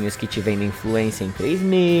aqueles cursinhos que te vendem fluência em 3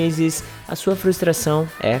 meses, a sua frustração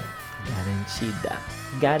é garantida.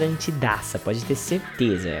 Garantidaça, pode ter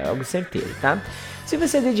certeza, é algo certeiro, tá? Se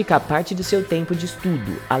você dedicar parte do seu tempo de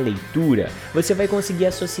estudo à leitura, você vai conseguir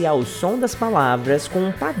associar o som das palavras com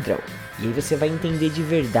um padrão. E aí você vai entender de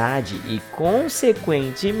verdade e,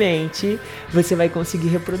 consequentemente, você vai conseguir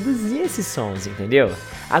reproduzir esses sons, entendeu?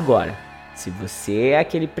 Agora, se você é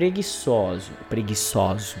aquele preguiçoso,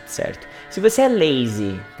 certo? Se você é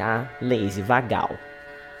lazy, tá? Lazy, vagal,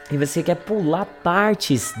 e você quer pular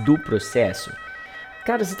partes do processo,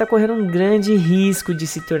 cara, você tá correndo um grande risco de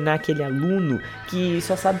se tornar aquele aluno que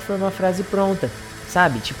só sabe formar uma frase pronta,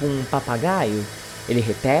 sabe? Tipo um papagaio. Ele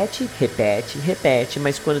repete,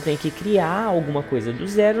 mas quando tem que criar alguma coisa do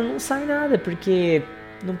zero, não sai nada, porque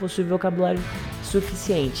não possui vocabulário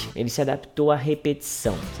suficiente. Ele se adaptou à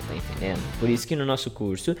repetição, você tá entendendo? Por isso que no nosso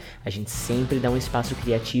curso, a gente sempre dá um espaço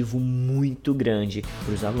criativo muito grande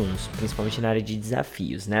para os alunos, principalmente na área de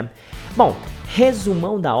desafios, né? Bom,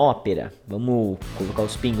 resumão da ópera, vamos colocar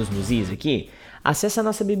os pingos nos is aqui? Acesse a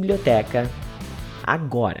nossa biblioteca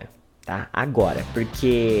agora. Tá? Agora,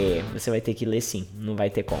 porque você vai ter que ler sim, não vai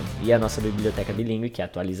ter como. E a nossa biblioteca bilíngue, que é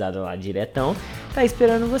atualizada lá diretão, tá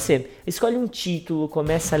esperando você. Escolhe um título,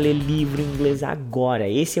 começa a ler livro em inglês agora.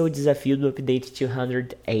 Esse é o desafio do Update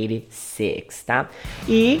 286, tá?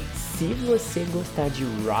 E se você gostar de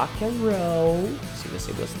rock and roll, se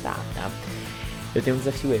você gostar, tá? Eu tenho um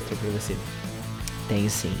desafio extra pra você. Tenho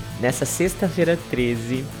sim. Nessa sexta-feira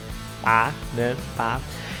 13,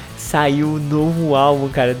 saiu o novo álbum,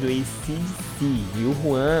 cara, do AC/DC. E o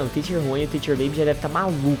Juan, o Teacher Juan e o Teacher Baby já deve estar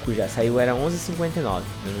maluco já. Saiu, era 11h59.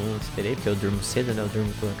 Eu não esperei, porque eu durmo cedo, né? Eu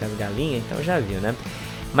durmo com as galinhas, então já viu, né?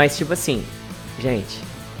 Mas, tipo assim, gente,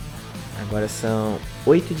 agora são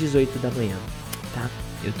 8h18 da manhã, tá?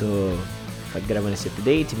 Eu tô gravando esse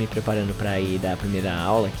update, me preparando pra ir dar a primeira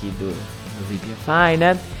aula aqui do VPFI,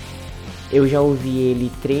 né? Eu já ouvi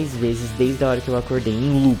ele 3 vezes desde a hora que eu acordei,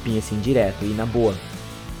 em looping, assim, direto, e na boa.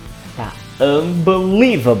 Tá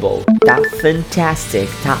unbelievable, tá fantastic,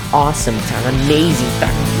 tá awesome, tá amazing, tá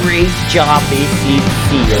great job esse,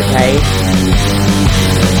 ok?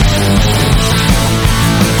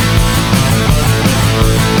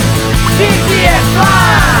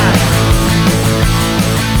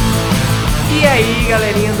 E aí,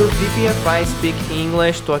 galerinha do VPFI Speak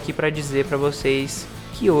English, tô aqui pra dizer pra vocês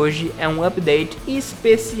que hoje é um update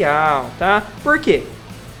especial, tá? Por quê?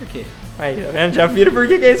 Por quê? Aí, tá vendo? Já viram por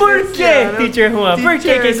que é especial? Por que, né? Teacher Juan? Por que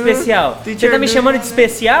é especial? Você tá me chamando de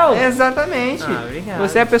especial? Exatamente. Obrigado.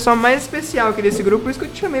 Você é a pessoa mais especial aqui desse grupo, por isso que eu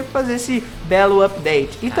te chamei pra fazer esse belo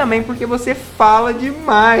update. E também porque você fala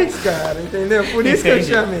demais, cara, entendeu? Por isso que eu te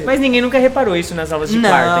chamei. Mas ninguém nunca reparou isso nas aulas de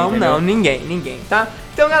quarta, entendeu? Não, ninguém, tá?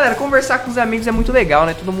 Então, galera, conversar com os amigos é muito legal,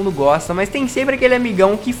 né? Todo mundo gosta, mas tem sempre aquele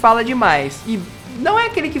amigão que fala demais. E não é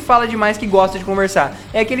aquele que fala demais que gosta de conversar,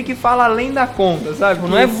 é aquele que fala além da conta, sabe? Tipo,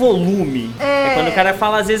 não é volume. É quando o cara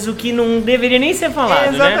fala às vezes o que não deveria nem ser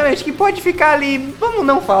falado, exatamente, né? que pode ficar ali, vamos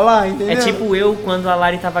não falar, entendeu? É tipo eu quando a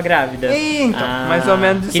Lari tava grávida. Então, mais ou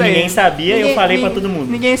menos isso que aí. ninguém sabia e eu falei pra todo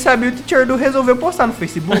mundo. Ninguém sabia, o Teacher Du resolveu postar no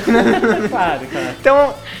Facebook, né? Claro.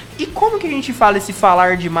 Então, e como que a gente fala esse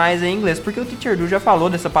falar demais em inglês? Porque o Teacher Du já falou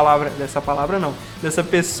dessa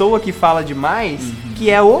pessoa que fala demais,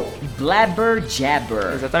 que é o blabber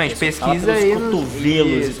jabber. exatamente, Pessoa pesquisa aí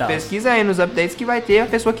cotovelos e tal. pesquisa aí nos updates que vai ter a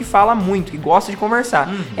pessoa que fala muito, que gosta de conversar.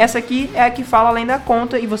 Essa aqui é a que fala além da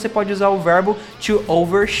conta e você pode usar o verbo to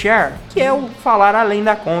overshare, que é o falar além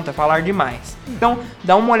da conta, falar demais. Então,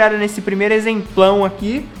 dá uma olhada nesse primeiro exemplão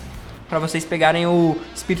aqui, para vocês pegarem o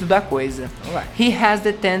espírito da coisa. He has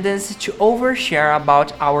the tendency to overshare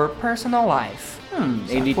about our personal life.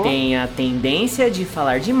 Ele tem a tendência de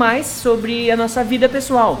falar demais sobre a nossa vida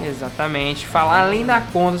pessoal. Exatamente, falar além da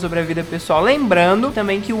conta sobre a vida pessoal. Lembrando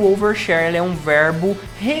também que o overshare ele é um verbo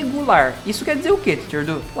regular. Isso quer dizer o quê, Teacher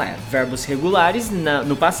Du? Verbos regulares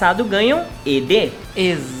no passado ganham ed.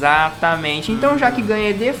 Exatamente. Então, já que ganha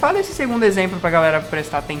ed, fala esse segundo exemplo pra galera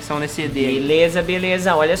prestar atenção nesse ed aí.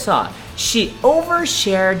 Beleza, olha só. She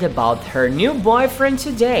overshared about her new boyfriend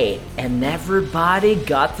today and everybody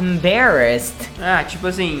got embarrassed. Tipo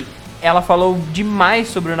assim, ela falou demais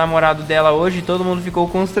sobre o namorado dela hoje e todo mundo ficou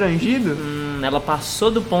constrangido. Ela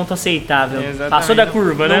passou do ponto aceitável. Exatamente. Passou da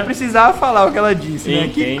curva, né? Não precisava falar o que ela disse, né?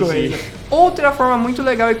 Que Entendi. coisa. Outra forma muito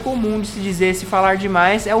legal e comum de se dizer se falar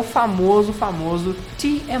demais é o famoso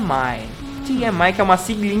TMI. TMI, que é uma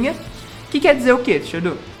siglinha, que quer dizer o quê, Teacher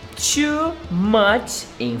Du? Too much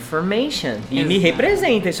information. E me Exato.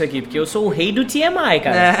 representa isso aqui, porque eu sou o rei do TMI,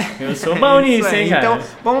 cara. Eu sou bom nisso, Isso aí. hein, cara. Então,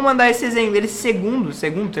 vamos mandar esse exemplo,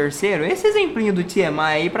 terceiro, esse exemplinho do TMI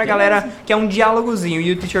aí pra galera que é um diálogozinho.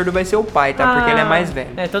 E o Teacher Du vai ser o pai, tá? Porque ele é mais velho.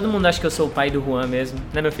 Todo mundo acha que eu sou o pai do Juan mesmo,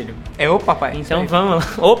 né, meu filho? É o papai. Então vamos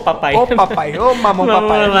lá. Ô, papai. Ô papai, ô mamão papai.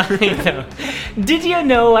 Vamos lá, então. Did you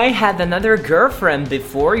know I had another girlfriend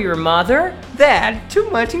before your mother? That,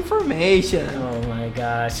 too much information. Oh my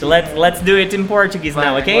gosh. Let's do it in Portuguese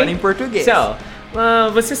now, okay? Agora em português. So,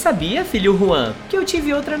 você sabia, filho Juan, que eu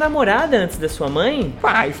tive outra namorada antes da sua mãe?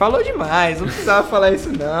 Pai, falou demais, não precisava falar isso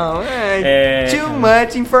não. Too cara.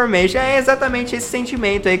 much information. É exatamente esse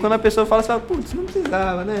sentimento aí. Quando a pessoa fala, você fala, putz, não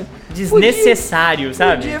precisava, né? Desnecessário,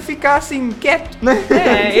 sabe? Podia ficar assim, quieto, né?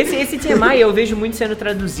 Esse TMI eu vejo muito sendo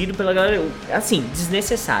traduzido pela galera, assim,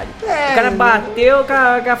 desnecessário. É, O cara bateu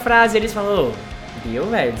com a frase, eles falou, viu,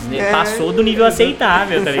 velho? Passou do nível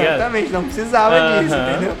aceitável, tá ligado? Exatamente, não precisava disso,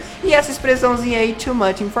 entendeu? E essa expressãozinha aí, too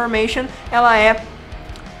much information, ela é...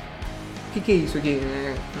 O que é isso aqui?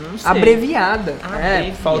 Não sei. Abreviada.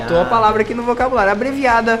 Abreviada. Faltou a palavra aqui no vocabulário.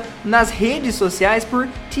 Abreviada nas redes sociais por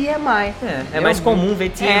TMI. É mais comum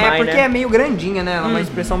ver TMI, porque né? é meio grandinha, né? Ela é uma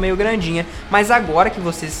expressão meio grandinha. Mas agora que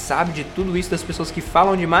você sabe de tudo isso das pessoas que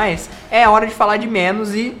falam demais, é hora de falar de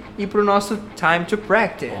menos e ir pro nosso time to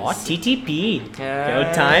practice. TTP. Que é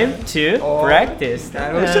o time to practice.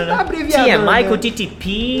 Cara, você tá abreviado. TMI com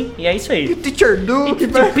TTP. E é isso aí. Teacher Du.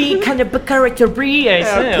 TTP, kind of character B. É isso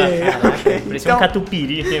aí, ó. Parecia Então- um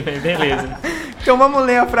catupiry, mas beleza. Então vamos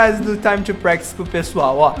ler a frase do time to practice pro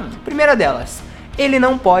pessoal, ó. Primeira delas. Ele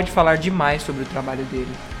não pode falar demais sobre o trabalho dele.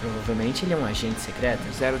 Provavelmente ele é um agente secreto.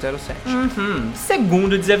 007.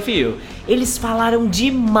 Segundo desafio. Eles falaram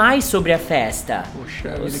demais sobre a festa. Puxa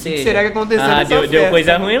Ou vida, o que seja, será que aconteceu nessa deu festa?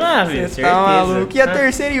 coisa ruim lá, viu? Você Certeza. tá maluco. E a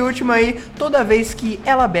terceira e última aí, toda vez que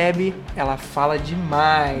ela bebe, ela fala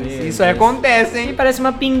demais. Meu Isso aí Deus. acontece, Ele hein? parece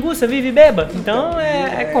uma pinguça, vive e beba. Então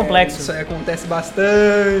é complexo. Isso aí acontece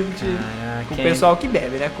bastante. Caraca, Com o pessoal que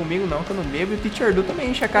bebe, né? Comigo não, que eu não bebo. E o Teacher Du também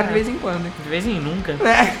enche a cara de vez em quando. Hein? De vez em nunca.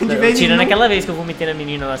 De vez em Tirando nunca. aquela vez que eu vomitei na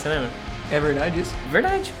menina lá, você lembra? É verdade isso?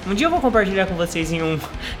 Verdade. Um dia eu vou compartilhar com vocês em um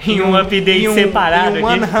update separado em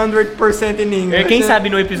aqui. 100% in English. Quem sabe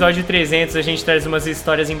no episódio 300 a gente traz umas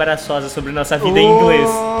histórias embaraçosas sobre nossa vida em inglês.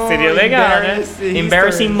 Seria legal, né?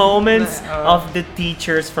 Embarrassing moments of the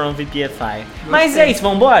teachers from VPFI. Mas é isso,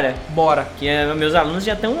 vambora? Bora. Que meus alunos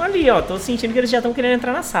já estão ali, ó. Tô sentindo que eles já estão querendo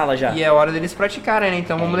entrar na sala já. E é hora deles praticarem, né?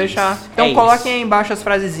 Então vamos deixar. Isso. Então coloquem aí embaixo as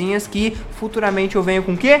frasezinhas que futuramente eu venho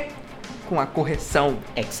com o quê? Com a correção.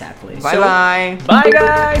 Exactly. Bye bye. Bye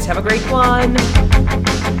guys, have a great one.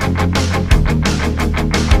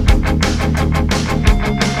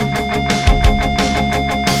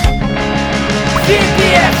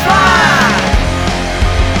 VPFI!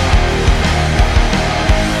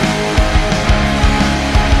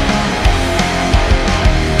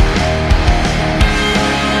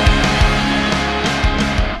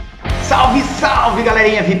 Salve, salve,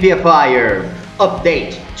 galerinha VPFire!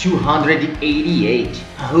 Update 288.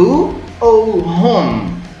 Who ou whom?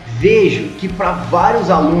 Vejo que para vários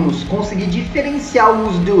alunos conseguir diferenciar o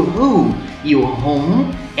uso do who e o whom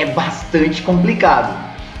é bastante complicado.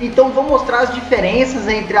 Então vou mostrar as diferenças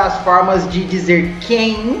entre as formas de dizer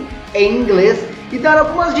quem em inglês e dar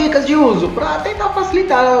algumas dicas de uso para tentar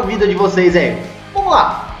facilitar a vida de vocês aí. Vamos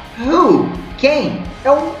lá! Who, quem, é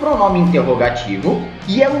um pronome interrogativo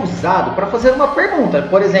e é usado para fazer uma pergunta.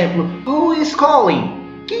 Por exemplo, who is calling?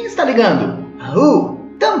 Quem está ligando? Who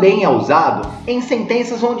também é usado em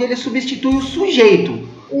sentenças onde ele substitui o sujeito.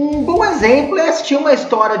 Um bom exemplo é assistir uma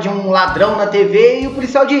história de um ladrão na TV e o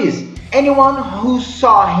policial diz: anyone who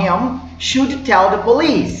saw him should tell the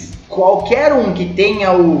police. Qualquer um que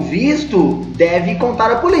tenha o visto deve contar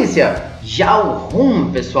à polícia. Já o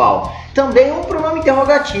whom, pessoal, também é um pronome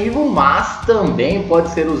interrogativo, mas também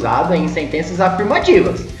pode ser usado em sentenças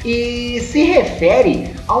afirmativas. E se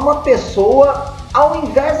refere a uma pessoa, ao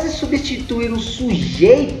invés de substituir o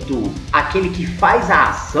sujeito, aquele que faz a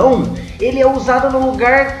ação, ele é usado no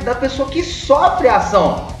lugar da pessoa que sofre a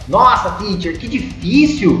ação. Nossa, teacher, que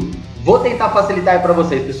difícil! Vou tentar facilitar aí para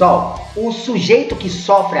vocês, pessoal. O sujeito que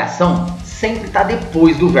sofre a ação sempre está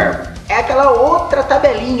depois do verbo. É aquela outra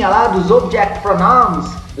tabelinha lá dos object pronouns.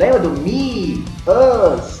 Lembra do me,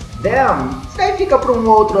 us, them? Isso aí fica para um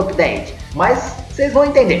outro update, mas vocês vão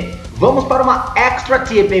entender. Vamos para uma extra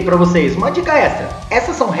tip aí para vocês, uma dica extra.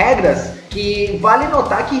 Essas são regras que vale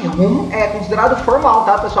notar que whom é considerado formal,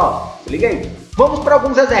 tá, pessoal? Se liga aí. Vamos para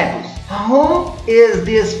alguns exemplos. Whom is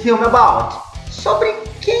this film about? Sobre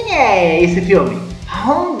quem é esse filme?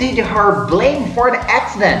 Whom did her blame for the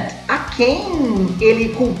accident? A quem ele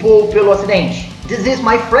culpou pelo acidente? This is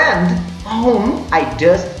my friend, whom I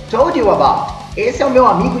just told you about. Esse é o meu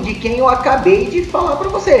amigo de quem eu acabei de falar para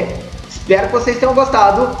você. Espero que vocês tenham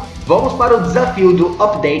gostado. Vamos para o desafio do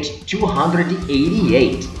Update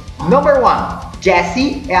 288. Number 1.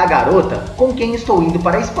 Jessie é a garota com quem estou indo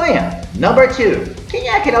para a Espanha. Number 2. Quem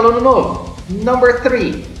é aquele aluno novo? Number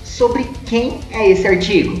 3. Sobre quem é esse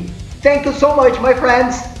artigo? Thank you so much, my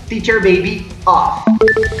friends. Teacher Baby off.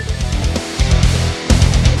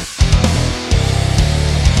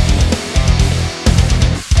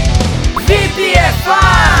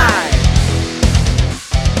 VPFI!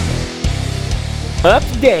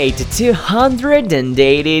 Update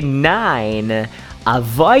 289.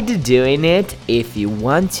 Avoid doing it if you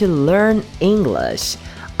want to learn English.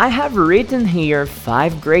 I have written here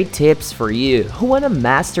 5 great tips for you who want to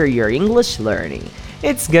master your English learning.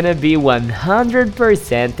 It's gonna be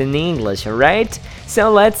 100% in English, alright? So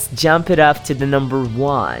let's jump it up to the number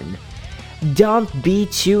 1. Don't be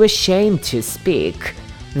too ashamed to speak.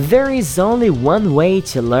 There is only one way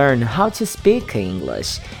to learn how to speak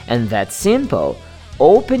English, and that's simple.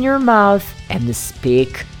 Open your mouth and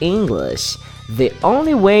speak English. The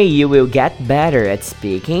only way you will get better at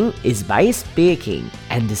speaking is by speaking,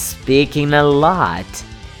 and speaking a lot.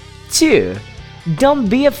 2. Don't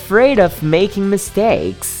be afraid of making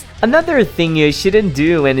mistakes. Another thing you shouldn't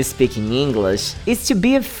do when speaking English is to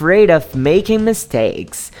be afraid of making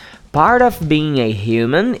mistakes. Part of being a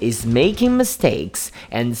human is making mistakes,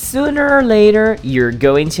 and sooner or later you're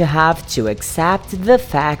going to have to accept the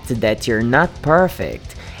fact that you're not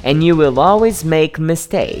perfect, and you will always make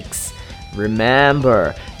mistakes.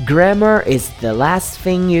 Remember, grammar is the last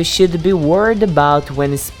thing you should be worried about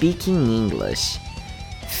when speaking English.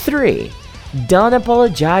 3. Don't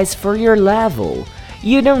apologize for your level.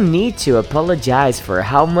 You don't need to apologize for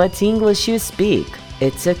how much English you speak.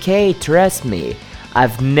 It's okay, trust me.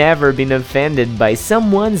 I've never been offended by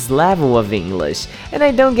someone's level of English, and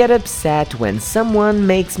I don't get upset when someone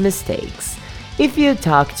makes mistakes. If you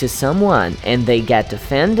talk to someone and they get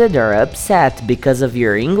offended or upset because of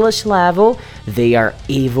your English level, they are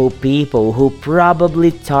evil people who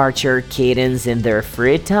probably torture kittens in their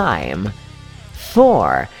free time.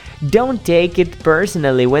 4. Don't take it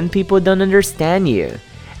personally when people don't understand you.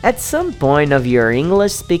 At some point of your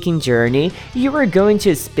English speaking journey, you are going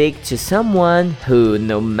to speak to someone who,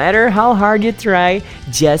 no matter how hard you try,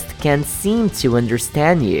 just can't seem to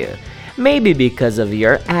understand you. Maybe because of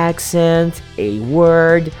your accent, a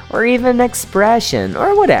word, or even expression,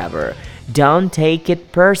 or whatever. Don't take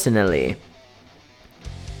it personally.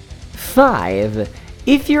 5.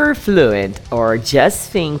 If you're fluent or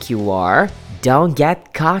just think you are, don't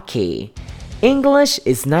get cocky. English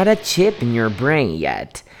is not a chip in your brain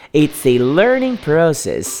yet. It's a learning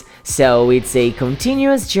process, so it's a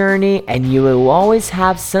continuous journey and you will always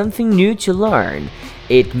have something new to learn.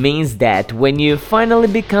 It means that when you finally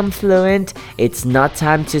become fluent, it's not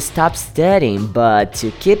time to stop studying, but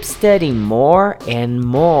to keep studying more and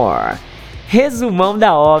more. Resumão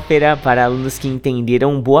da ópera para alunos que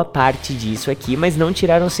entenderam boa parte disso aqui, mas não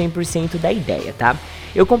tiraram 100% da ideia, tá?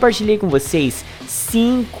 Eu compartilhei com vocês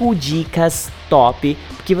 5 dicas top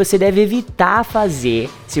que você deve evitar fazer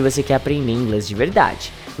se você quer aprender inglês de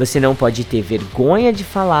verdade. Você não pode ter vergonha de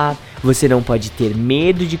falar, você não pode ter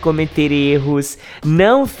medo de cometer erros,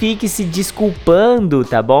 não fique se desculpando,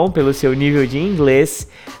 tá bom? Pelo seu nível de inglês,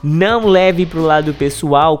 não leve pro lado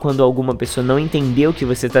pessoal quando alguma pessoa não entendeu o que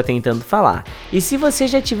você está tentando falar. E se você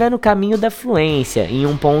já estiver no caminho da fluência, em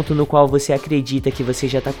um ponto no qual você acredita que você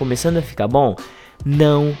já está começando a ficar bom,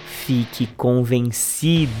 não fique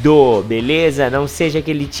convencido, beleza? Não seja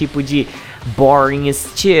aquele tipo de boring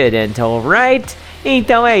student, alright?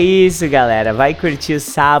 Então é isso, galera. Vai curtir o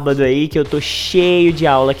sábado aí que eu tô cheio de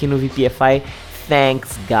aula aqui no VPFI.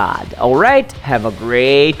 Thanks God. Alright? Have a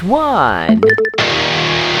great one!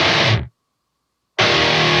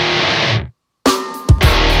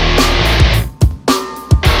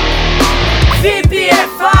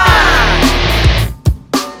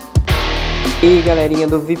 E aí, galerinha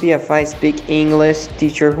do VPFI Speak English,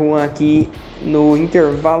 Teacher Juan aqui no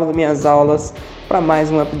intervalo das minhas aulas para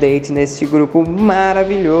mais um update nesse grupo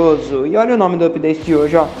maravilhoso. E olha o nome do update de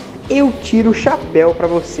hoje, ó. Eu tiro o chapéu pra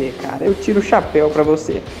você, cara. Eu tiro o chapéu pra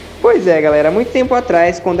você. Pois é, galera. Muito tempo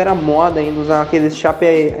atrás, quando era moda ainda usar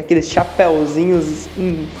aqueles chapéuzinhos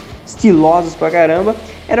estilosos pra caramba,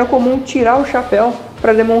 era comum tirar o chapéu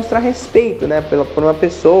para demonstrar respeito, né, por uma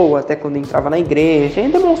pessoa, até quando entrava na igreja, e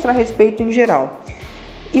demonstrar respeito em geral.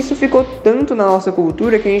 Isso ficou tanto na nossa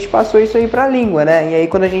cultura que a gente passou isso aí pra língua, né? E aí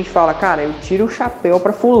quando a gente fala, cara, eu tiro o chapéu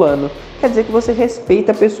pra fulano, quer dizer que você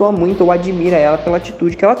respeita a pessoa muito ou admira ela pela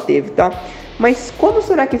atitude que ela teve, tá? Mas como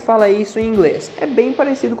será que fala isso em inglês? É bem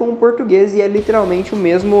parecido com o português e é literalmente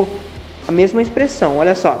a mesma expressão.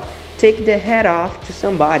 Olha só, take the hat off to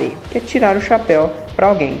somebody, que é tirar o chapéu pra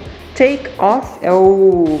alguém. Take off é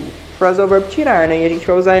o phrasal verb tirar, né? E a gente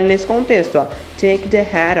vai usar ele nesse contexto, ó. Take the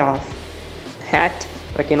hat off. Hat,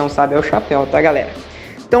 pra quem não sabe, é o chapéu, tá, galera?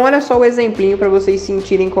 Então, olha só o exemplinho pra vocês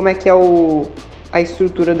sentirem como é que é a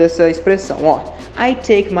estrutura dessa expressão, ó. I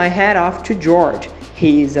take my hat off to George.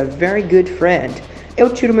 He is a very good friend. Eu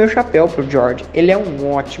tiro meu chapéu pro George. Ele é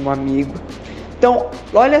um ótimo amigo. Então,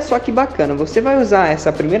 olha só que bacana, você vai usar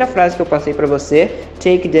essa primeira frase que eu passei pra você,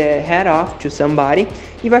 take the hat off to somebody,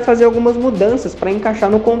 e vai fazer algumas mudanças para encaixar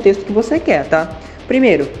no contexto que você quer, tá?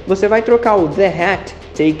 Primeiro, você vai trocar o the hat,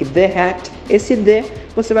 take the hat, esse the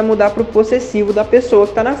você vai mudar pro possessivo da pessoa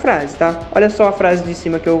que tá na frase, tá? Olha só a frase de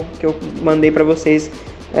cima que eu mandei pra vocês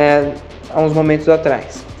há uns momentos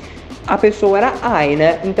atrás. A pessoa era I,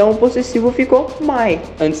 né? Então o possessivo ficou my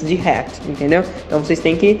antes de hat, entendeu? Então vocês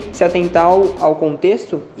têm que se atentar ao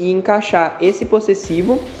contexto e encaixar esse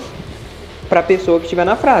possessivo para a pessoa que estiver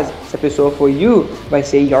na frase. Se a pessoa for you, vai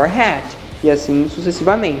ser your hat e assim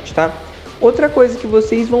sucessivamente, tá? Outra coisa que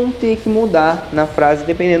vocês vão ter que mudar na frase,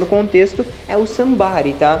 dependendo do contexto, é o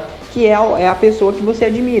somebody, tá? Que é a pessoa que você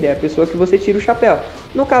admira, é a pessoa que você tira o chapéu.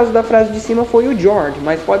 No caso da frase de cima foi o George,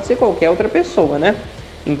 mas pode ser qualquer outra pessoa, né?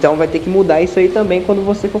 Então vai ter que mudar isso aí também quando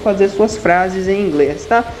você for fazer suas frases em inglês,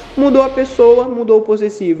 tá? Mudou a pessoa, mudou o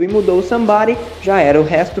possessivo e mudou o somebody, já era, o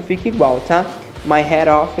resto fica igual, tá? My hat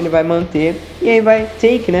off ele vai manter, e aí vai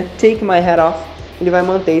take, né? Take my hat off, ele vai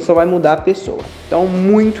manter e só vai mudar a pessoa. Então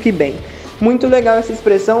muito que bem. Muito legal essa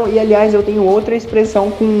expressão, e aliás eu tenho outra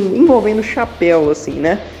expressão envolvendo chapéu, assim,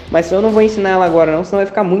 né? Mas eu não vou ensinar ela agora não, senão vai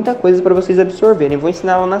ficar muita coisa para vocês absorverem. Vou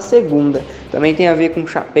ensinar ela na segunda. Também tem a ver com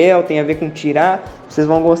chapéu, tem a ver com tirar, vocês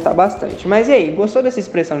vão gostar bastante. Mas e aí, gostou dessa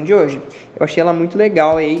expressão de hoje? Eu achei ela muito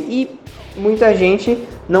legal aí, e muita gente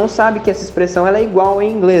não sabe que essa expressão ela é igual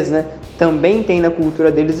em inglês, né? também tem na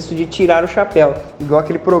cultura deles isso de tirar o chapéu, igual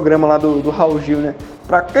aquele programa lá do Raul Gil, né?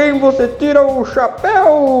 Pra quem você tira o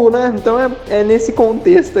chapéu, né? Então é nesse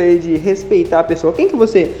contexto aí de respeitar a pessoa. Quem que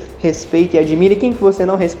você respeita e admira e quem que você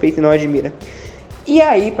não respeita e não admira. E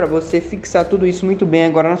aí, para você fixar tudo isso muito bem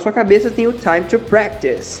agora na sua cabeça, tem o time to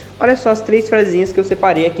practice. Olha só as 3 frasinhas que eu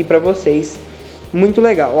separei aqui para vocês. Muito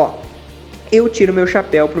legal, ó. Eu tiro meu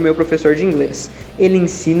chapéu pro meu professor de inglês. Ele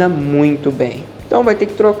ensina muito bem. Então vai ter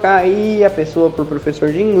que trocar aí a pessoa por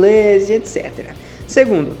professor de inglês e etc.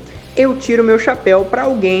 Segundo, eu tiro meu chapéu para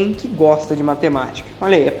alguém que gosta de matemática.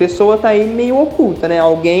 Olha aí, a pessoa tá aí meio oculta, né?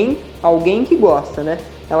 Alguém que gosta, né?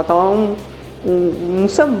 Ela tá lá um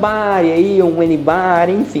somebody aí, um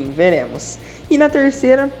anybody, enfim, veremos. E na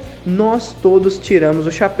terceira, nós todos tiramos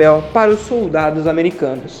o chapéu para os soldados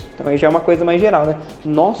americanos. Então aí já é uma coisa mais geral, né?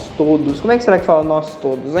 Nós todos. Como é que será que fala nós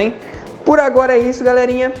todos, hein? Por agora é isso,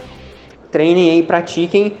 galerinha. Treinem aí,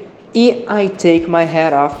 pratiquem. E I take my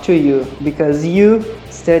hat off to you, because you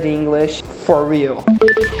study English for real.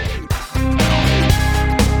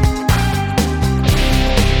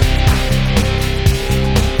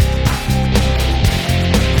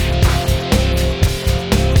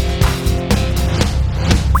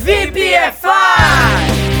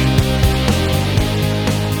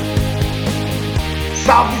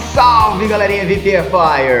 Salve, salve, galerinha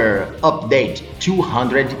VPFire! Update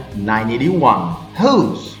 291.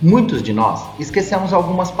 Whose? Muitos de nós esquecemos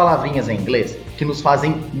algumas palavrinhas em inglês que nos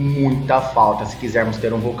fazem muita falta se quisermos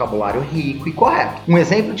ter um vocabulário rico e correto. Um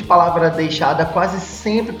exemplo de palavra deixada quase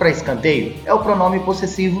sempre para escanteio é o pronome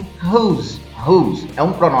possessivo whose. Whose é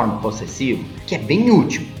um pronome possessivo que é bem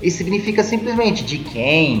útil e significa simplesmente de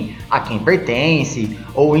quem, a quem pertence,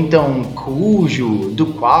 ou então cujo, do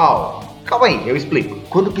qual. Calma aí, eu explico.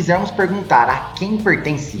 Quando quisermos perguntar a quem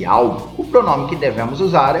pertence algo, o pronome que devemos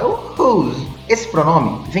usar é o whose. Esse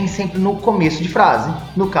pronome vem sempre no começo de frase,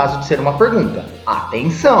 no caso de ser uma pergunta.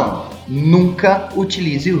 Atenção! Nunca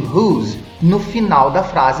utilize o whose no final da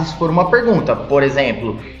frase se for uma pergunta. Por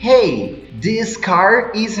exemplo, Hey, this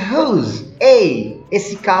car is whose? Ei,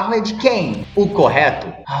 esse carro é de quem? O correto,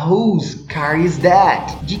 whose car is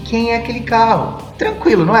that? De quem é aquele carro?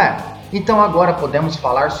 Tranquilo, não é? Então agora podemos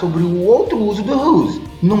falar sobre o outro uso do whose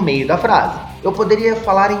no meio da frase. Eu poderia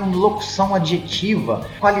falar em locução adjetiva,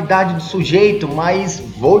 qualidade do sujeito, mas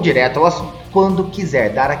vou direto ao assunto. Quando quiser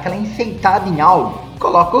dar aquela enfeitada em algo,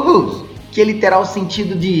 coloca o whose, que ele terá o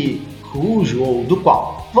sentido de cujo ou do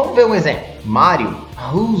qual. Vamos ver um exemplo. Mário,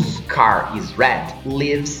 whose car is red,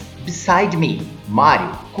 lives beside me. Mário,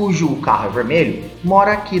 cujo carro é vermelho,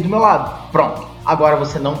 mora aqui do meu lado. Pronto. Agora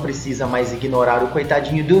você não precisa mais ignorar o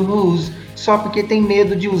coitadinho do whose só porque tem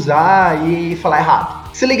medo de usar e falar errado.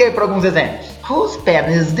 Se liga aí para alguns exemplos. Whose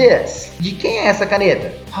pen is this? De quem é essa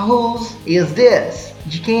caneta? Whose is this?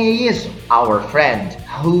 De quem é isso? Our friend,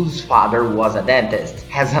 whose father was a dentist,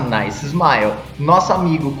 has a nice smile. Nosso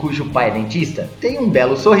amigo cujo pai é dentista tem um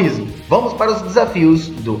belo sorriso. Vamos para os desafios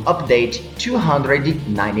do Update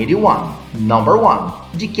 291. Number 1.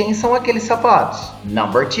 De quem são aqueles sapatos?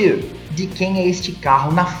 Number 2. De quem é este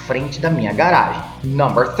carro na frente da minha garagem?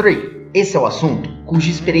 Number 3. Esse é o assunto cujo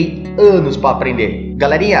esperei anos para aprender.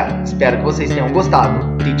 Galerinha, espero que vocês tenham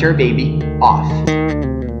gostado. Teacher Baby off.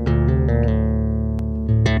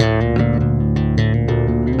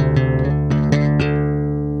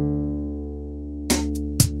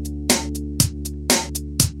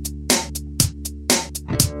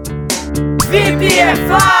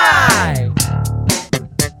 VPFI!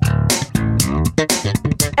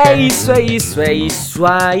 É isso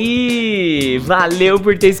aí! Valeu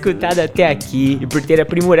por ter escutado até aqui e por ter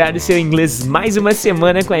aprimorado seu inglês mais uma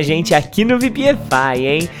semana com a gente aqui no VPFI,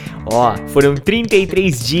 hein? Ó, foram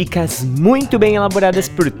 33 dicas muito bem elaboradas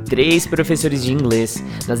por 3 professores de inglês.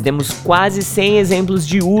 Nós demos quase 100 exemplos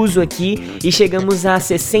de uso aqui e chegamos a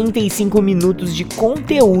 65 minutos de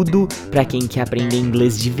conteúdo para quem quer aprender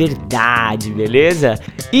inglês de verdade, beleza?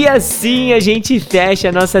 E assim a gente fecha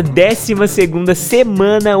a nossa 12ª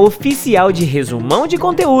semana oficial de resumão de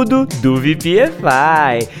conteúdo do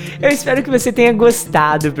VPFI. Eu espero que você tenha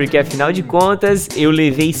gostado, porque afinal de contas eu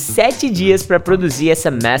levei 7 dias para produzir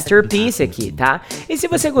essa masterpiece aqui, tá? E se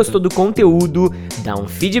você gostou do conteúdo, dá um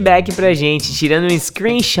feedback pra gente, tirando um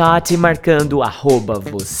screenshot e marcando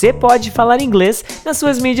 @Você Pode Falar Inglês nas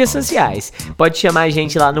suas mídias sociais. Pode chamar a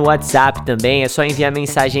gente lá no WhatsApp também, é só enviar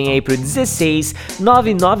mensagem aí pro 16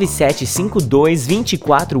 99752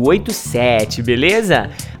 2487,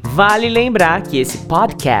 beleza? Vale lembrar que esse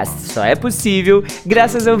podcast só é possível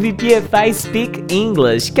graças ao VPFI Speak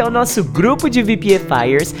English, que é o nosso grupo de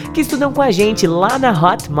VPFIers que estudam com a gente lá na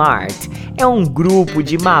Hotmart. É um grupo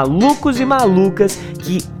de malucos e malucas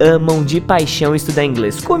que amam de paixão estudar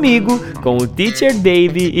inglês comigo, com o Teacher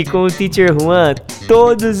Dave e com o Teacher Juan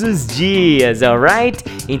todos os dias, alright?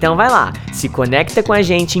 Então vai lá, se conecta com a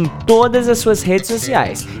gente em todas as suas redes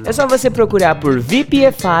sociais. É só você procurar por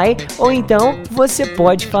VPFI ou então você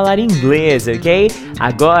pode falar inglês, ok?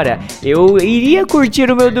 Agora, eu iria curtir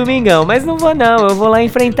o meu domingão, mas não vou não, eu vou lá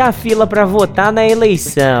enfrentar a fila pra votar na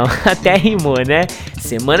eleição. Até rimou, né?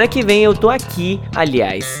 Semana que vem eu tô aqui,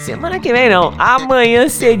 aliás, semana que vem não, amanhã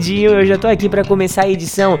cedinho eu já tô aqui pra começar a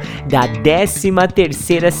edição da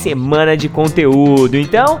 13ª semana de conteúdo.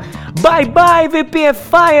 Então, bye bye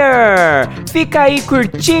VPFire! Fica aí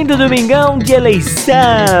curtindo o domingão de eleição!